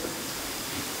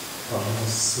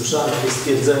 Słyszałem takie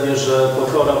stwierdzenie, że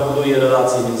pokora buduje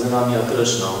relacje między nami a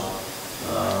Kryszną.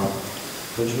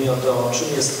 Chodzi mi o to, czym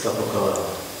jest ta pokora?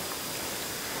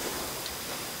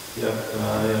 Jak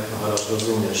Maharaj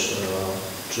rozumiesz,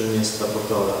 czym jest ta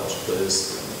pokora? Czy to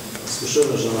jest...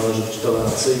 Słyszymy, że należy być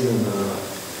tolerancyjnym,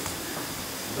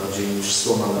 bardziej niż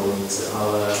słoma na ulicy,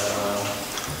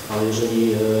 ale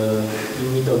jeżeli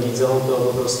inni to widzą, to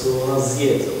po prostu nas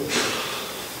zjedzą.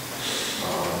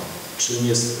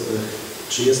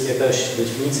 Czy jest jakaś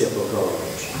definicja pokory?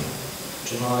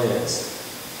 Czym ona jest?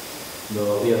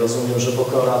 Bo ja rozumiem, że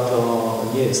pokora to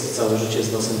nie jest całe życie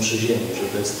z nosem przy ziemi, że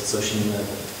to jest coś innego.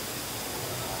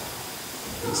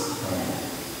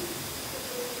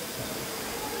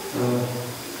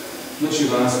 Not sure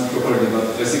if I answered properly,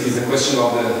 but basically it's a question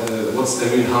of what's the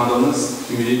real humbleness,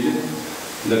 humility.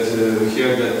 That we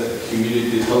hear that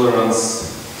humility,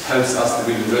 tolerance helps us to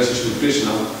build a relationship with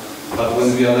Krishna, but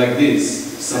when we are like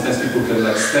this, sometimes people can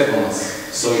like step on us.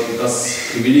 So does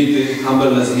humility,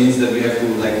 humbleness means that we have to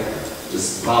like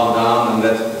just bow down and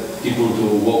let people to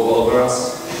walk all over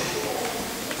us?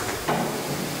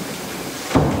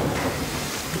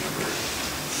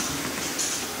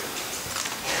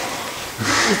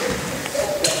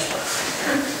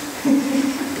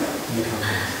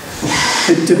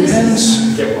 It depends.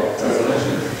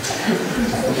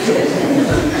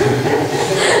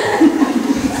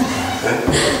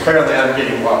 Apparently I'm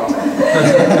getting walked.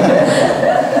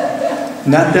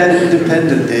 Not that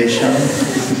independent, Desha.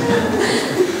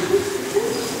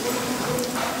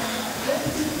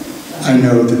 I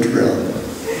know the drill.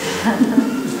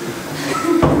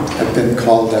 I've been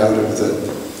called out of the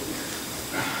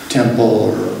temple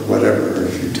or whatever a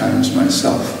few times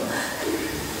myself.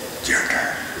 It's your turn.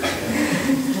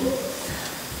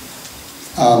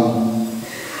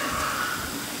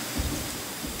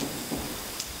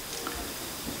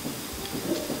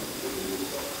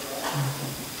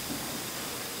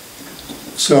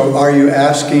 So are you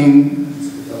asking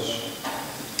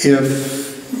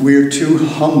if we're too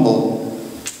humble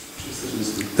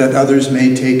that others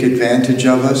may take advantage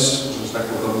of us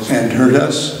and hurt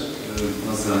us?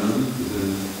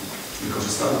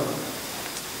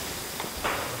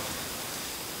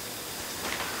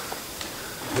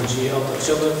 Chodzi o to,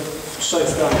 chciałbym w 3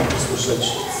 zdaniach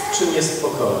usłyszeć, czym jest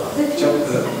pokora.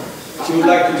 He would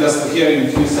like to just hear in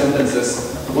a few sentences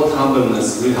what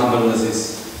humbleness, real humbleness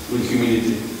is, real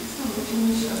humility.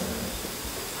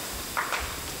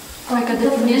 Like a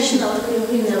definition of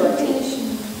humility.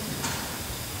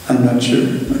 I'm not sure.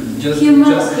 Just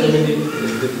Humility.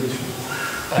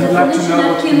 I'd like to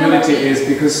know what humility is,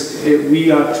 because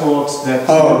we are taught that...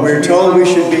 Oh, we're told we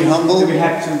should be humble? We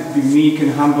have to be meek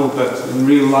and humble, but in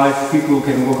real life people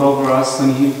can walk over us,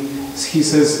 and he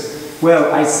says,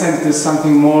 well, I sense there's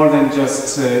something more than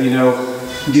just,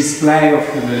 display of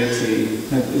humility.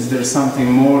 Is there something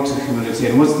more to humility?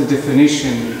 And what's the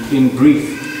definition, in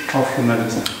brief, of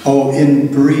humility? Oh, in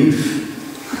brief.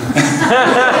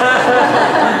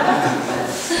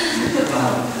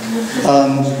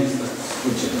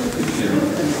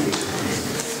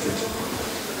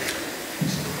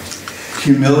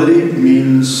 Humility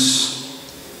means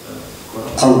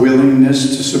a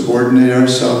willingness to subordinate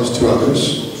ourselves to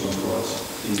others,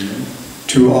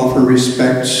 to offer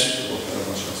respect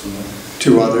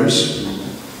to others,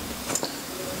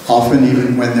 often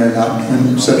even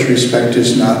when such respect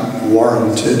is not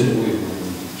warranted.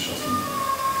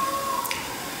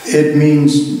 It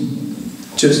means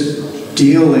just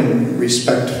dealing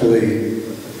respectfully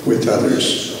with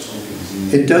others.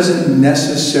 It doesn't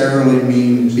necessarily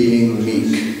mean being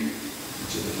meek.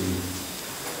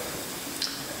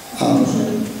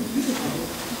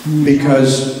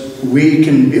 because we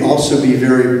can also be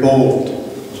very bold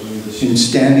in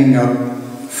standing up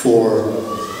for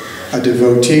a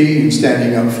devotee and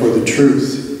standing up for the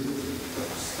truth.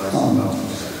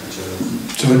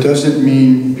 So it doesn't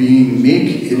mean being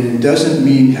meek, it doesn't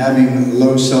mean having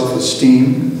low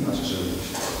self-esteem,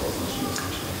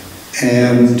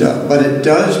 but it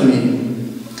does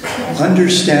mean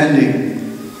understanding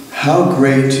how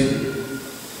great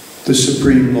the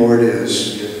Supreme Lord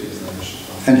is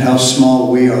and how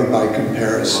small we are by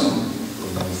comparison.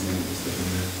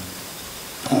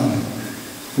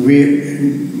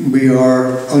 We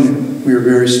are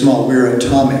very small, we're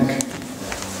atomic.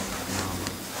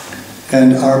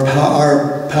 And our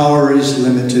power is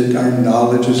limited, our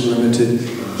knowledge is limited,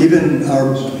 even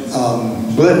our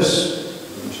bliss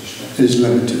is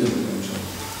limited.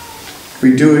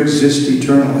 We do exist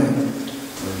eternally.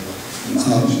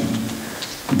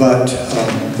 But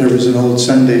there was an old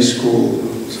Sunday school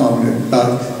song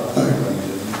about,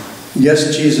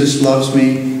 yes, Jesus loves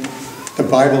me, the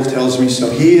Bible tells me so.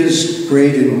 He is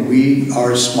great and we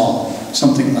are small.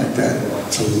 Something like that.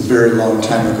 It's a very long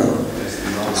time ago.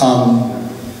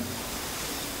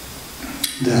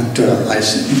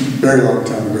 Very long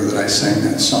time ago that I sang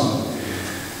that song.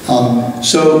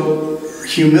 So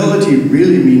humility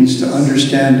really means to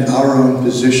understand our own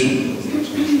position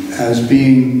as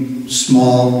being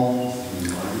small,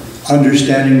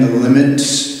 understanding the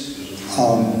limits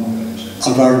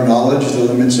of our knowledge, the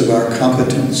limits of our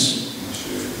competence.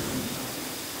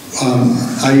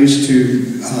 I used to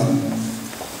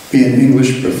be an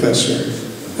English professor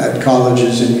at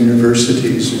colleges and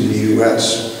universities in the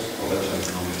U.S.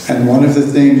 And one of the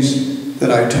things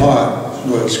that I taught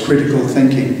was critical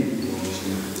thinking.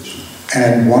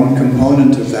 And one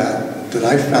component of that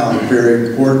I found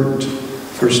very important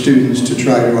for students to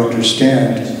try to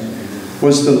understand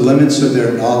was the limits of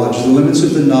their knowledge, the limits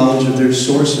of the knowledge of their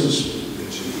sources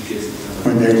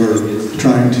when they were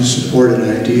trying to support an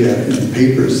idea in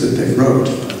papers that they wrote.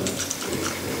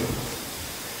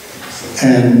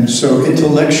 And so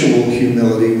intellectual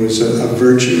humility was a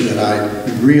virtue that I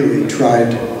really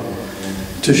tried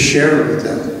to share with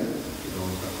them.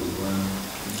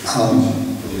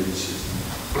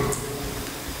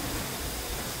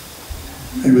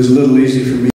 It was a little easy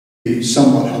for me to be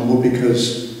somewhat humble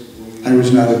because I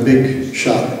was not a big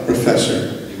shot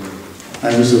professor.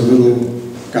 I was a little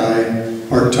guy,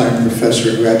 part-time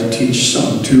professor who had to teach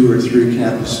some 2 or 3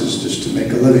 campuses just to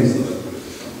make a living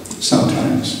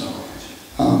sometimes.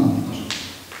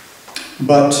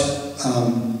 But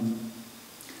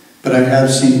I have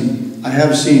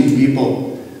seen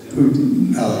people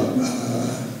who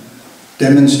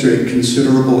demonstrate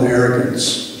considerable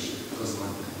arrogance.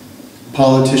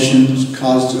 Politicians,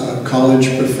 college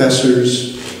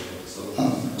professors,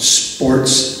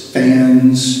 sports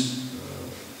fans,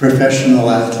 professional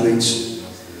athletes.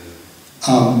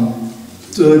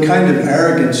 So the kind of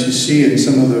arrogance you see in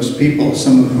some of those people,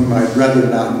 some of whom I'd rather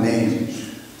not name,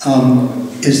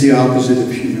 is the opposite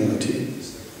of humility.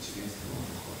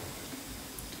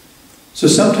 So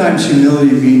sometimes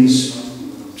humility means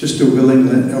just a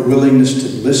willingness to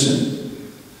listen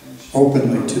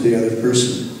openly to the other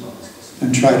person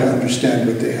and try to understand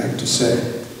what they have to say.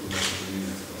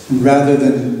 And rather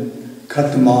than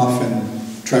cut them off and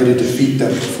try to defeat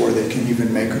them before they can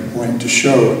even make a point to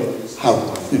show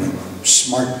how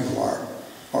smart you are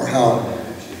or how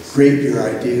great your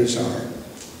ideas are.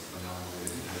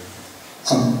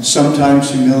 Sometimes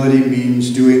humility means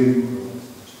doing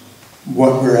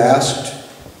what we're asked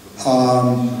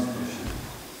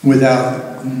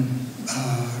without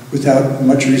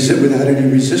any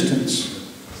resistance,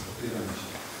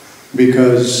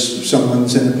 because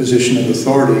someone's in a position of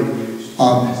authority.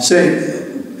 Say,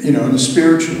 in a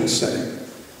spiritual setting,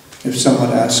 if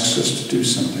someone asks us to do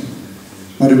something.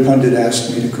 Madhu Pandit asked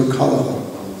me to cook halava.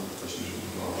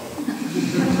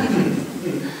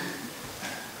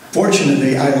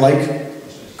 Fortunately, I like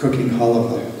cooking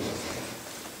halava.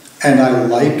 And I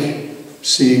like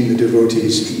seeing the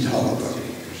devotees eat halava.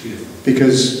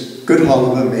 Because good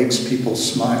halava makes people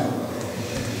smile.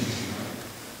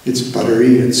 It's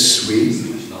buttery, it's sweet.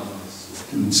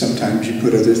 And sometimes you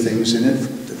put other things in it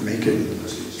that make it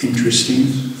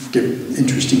interesting, give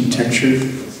interesting texture.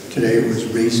 Today it was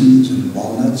raisins and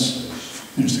walnuts.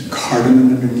 There's a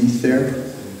cardamom underneath there.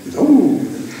 Oh,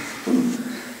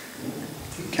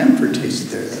 camphor taste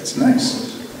there, that's nice.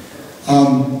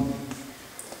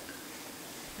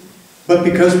 But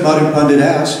because Madhu Pandit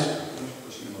asked,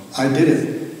 I did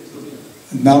it.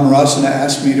 Namarasana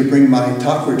asked me to bring my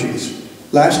Thakurjis.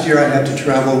 Last year I had to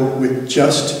travel with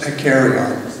just a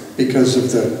carry-on because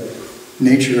of the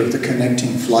nature of the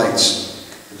connecting flights.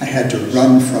 I had to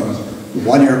run from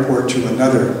one airport to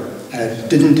another. I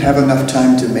didn't have enough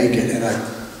time to make it, and I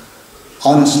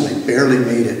honestly barely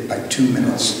made it by 2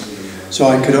 minutes. So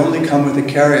I could only come with a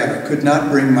carry-on. I could not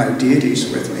bring my deities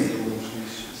with me.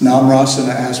 Nam Rasa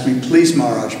asked me, please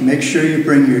Maharaj, make sure you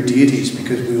bring your deities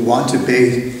because we want to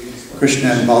bathe Krishna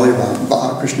and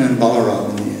Balaram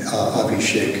in the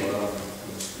Abhishek.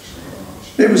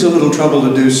 It was a little trouble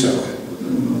to do so. It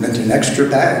meant an extra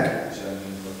bag.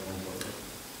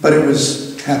 But it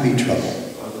was happy trouble.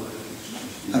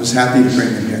 I was happy to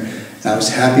bring them here. And I was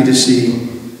happy to see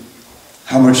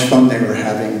how much fun they were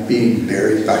having being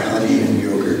buried by honey and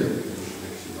yogurt.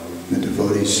 The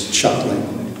devotees chuckling,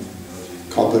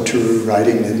 Kalpataru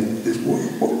writing,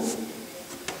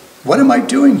 what am I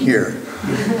doing here?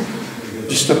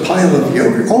 Just a pile of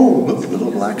yogurt. Oh, look,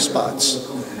 little black spots.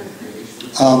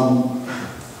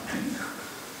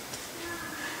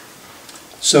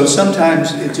 So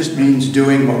sometimes it just means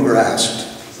doing what we're asked,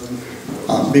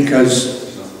 because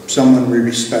someone we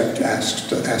respect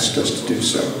asked us to do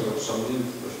so.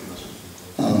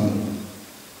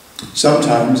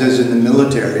 Sometimes, as in the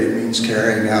military, it means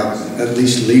carrying out at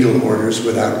least legal orders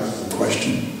without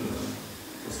question.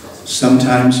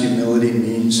 Sometimes humility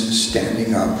means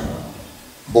standing up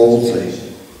boldly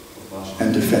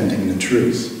and defending the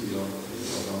truth,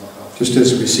 just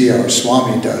as we see our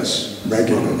Swami does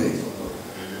regularly.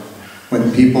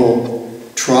 When people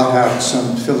trot out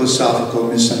some philosophical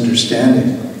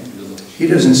misunderstanding, he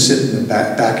doesn't sit in the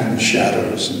back in the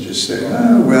shadows and just say,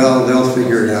 oh, well, they'll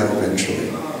figure it out eventually.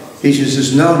 He just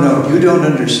says, no, you don't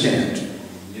understand.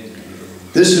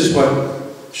 This is what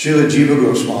Srila Jiva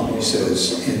Goswami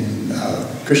says in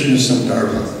Krishna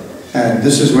Sandarbha. And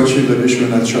this is what Srila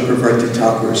Vishwanath Chakravarti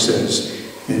Thakur says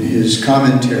in his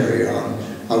commentary on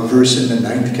a verse in the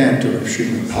 9th canto of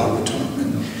Srimad Bhagavatam.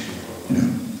 And,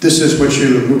 this is what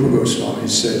Srila Rupa Goswami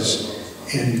says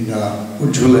in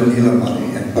Ujjvala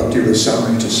Nilamani and Bhakti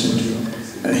Rasamrita Sindhu.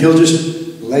 And he'll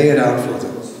just lay it out for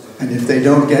them. And if they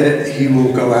don't get it, he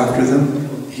will go after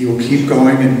them. He will keep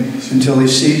going until he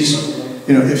sees,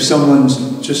 if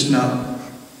someone's just not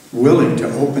willing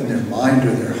to open their mind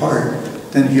or their heart,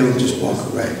 then he'll just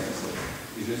walk away.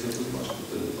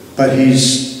 But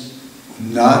he's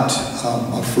not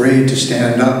afraid to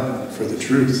stand up for the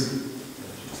truth.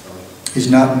 He's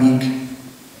not meek.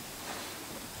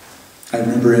 I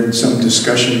remember in some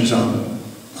discussions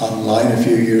online a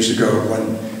few years ago,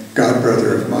 one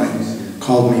godbrother of mine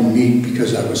called me meek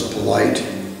because I was polite.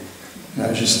 And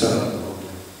I just thought,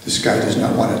 this guy does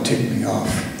not want to tick me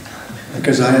off.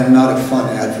 Because I am not a fun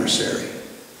adversary.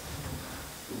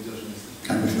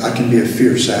 I can be a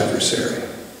fierce adversary.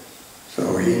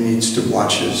 So he needs to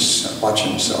watch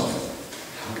himself.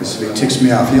 Because if he ticks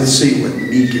me off, he'll see what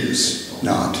meek is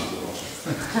not.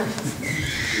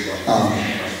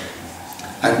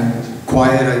 I'm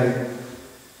quiet,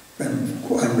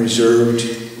 I'm reserved,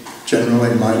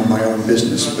 generally mind my own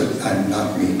business, but I'm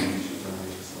not meek.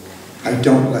 I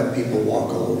don't let people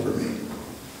walk all over me.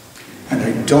 And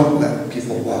I don't let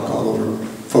people walk all over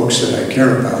folks that I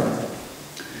care about.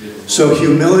 So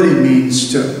humility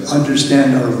means to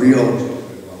understand our real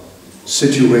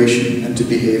situation and to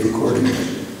behave accordingly.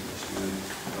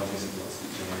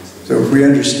 So if we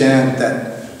understand that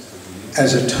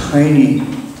as a tiny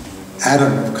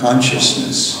atom of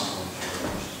consciousness,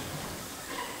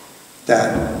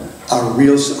 that our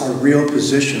real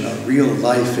position, our real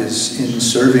life is in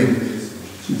serving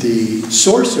the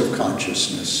source of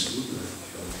consciousness.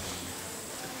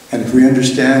 And if we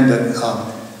understand that,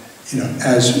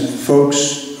 as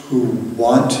folks who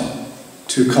want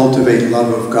to cultivate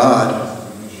love of God,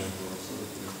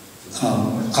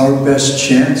 our best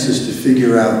chance is to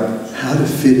figure out how to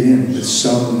fit in with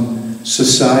some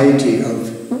society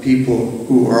of people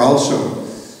who are also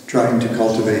trying to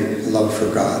cultivate love for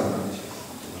God.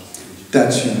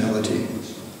 That's humility.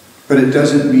 But it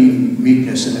doesn't mean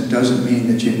meekness, and it doesn't mean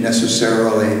that you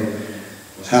necessarily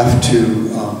have to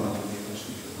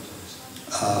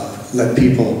let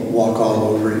people walk all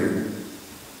over you.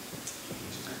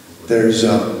 There's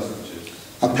a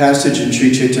passage in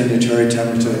Sri Chaitanya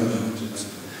Charitamrita.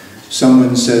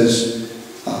 Someone says,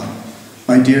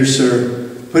 my dear sir,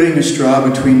 putting a straw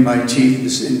between my teeth,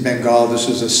 this, in Bengal, this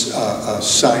is a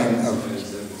sign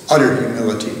of utter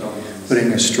humility.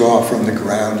 Putting a straw from the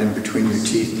ground in between your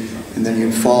teeth, and then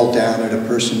you fall down at a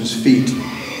person's feet,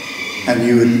 and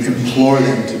you would implore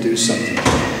them to do something.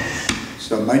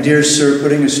 So, my dear sir,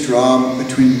 putting a straw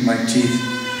between my teeth,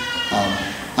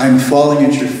 I'm falling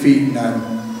at your feet, and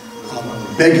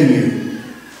I'm begging you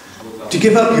to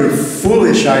give up your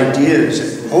foolish ideas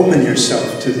and open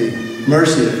yourself to the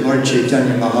mercy of Lord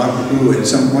Chaitanya Mahaprabhu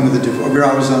and one of the devotees.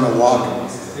 I was on a walk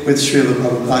with Srila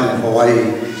Prabhupada in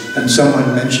Hawaii, and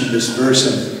someone mentioned this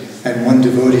verse, and one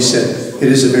devotee said,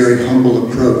 it is a very humble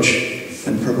approach.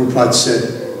 And Prabhupada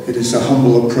said, it is a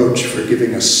humble approach for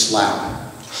giving a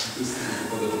slap.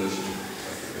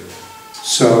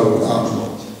 So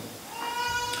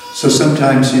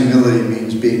sometimes humility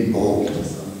means being bold,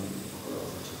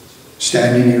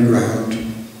 standing your ground,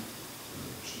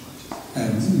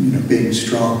 and being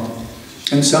strong.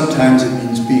 And sometimes it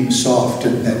means being soft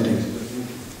and bending.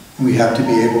 We have to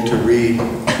be able to read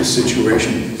the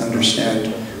situation,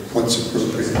 understand what's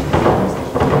appropriate.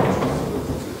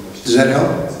 Does that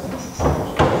help?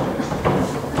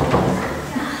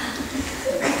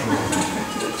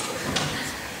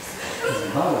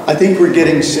 I think we're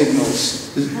getting signals.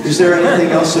 Is there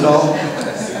anything else at all?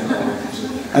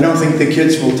 I don't think the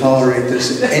kids will tolerate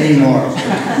this anymore.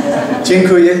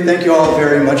 Dziękuję. Thank you all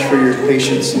very much for your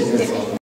patience.